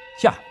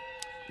 Tja,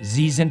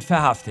 Sie sind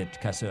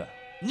verhaftet, Casseur.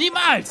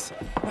 Niemals!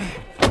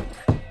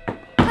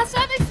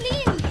 Casseur will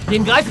fliehen!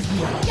 Den greife ich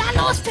mir. Ja,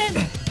 los,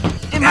 Tim!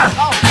 Immer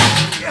drauf!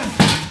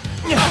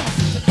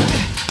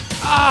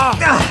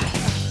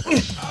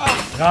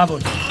 Bravo.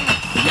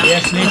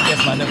 Er schlägt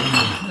jetzt meine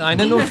Runde.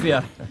 Eine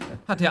Notwehr.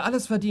 Hat er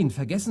alles verdient.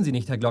 Vergessen Sie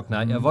nicht, Herr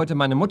Glockner. Er wollte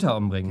meine Mutter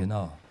umbringen.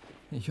 Genau.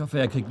 Ich hoffe,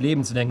 er kriegt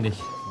lebenslänglich.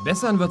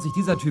 Bessern wird sich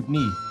dieser Typ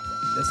nie.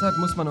 Deshalb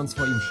muss man uns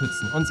vor ihm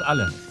schützen. Uns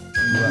alle.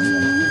 Du hast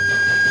recht.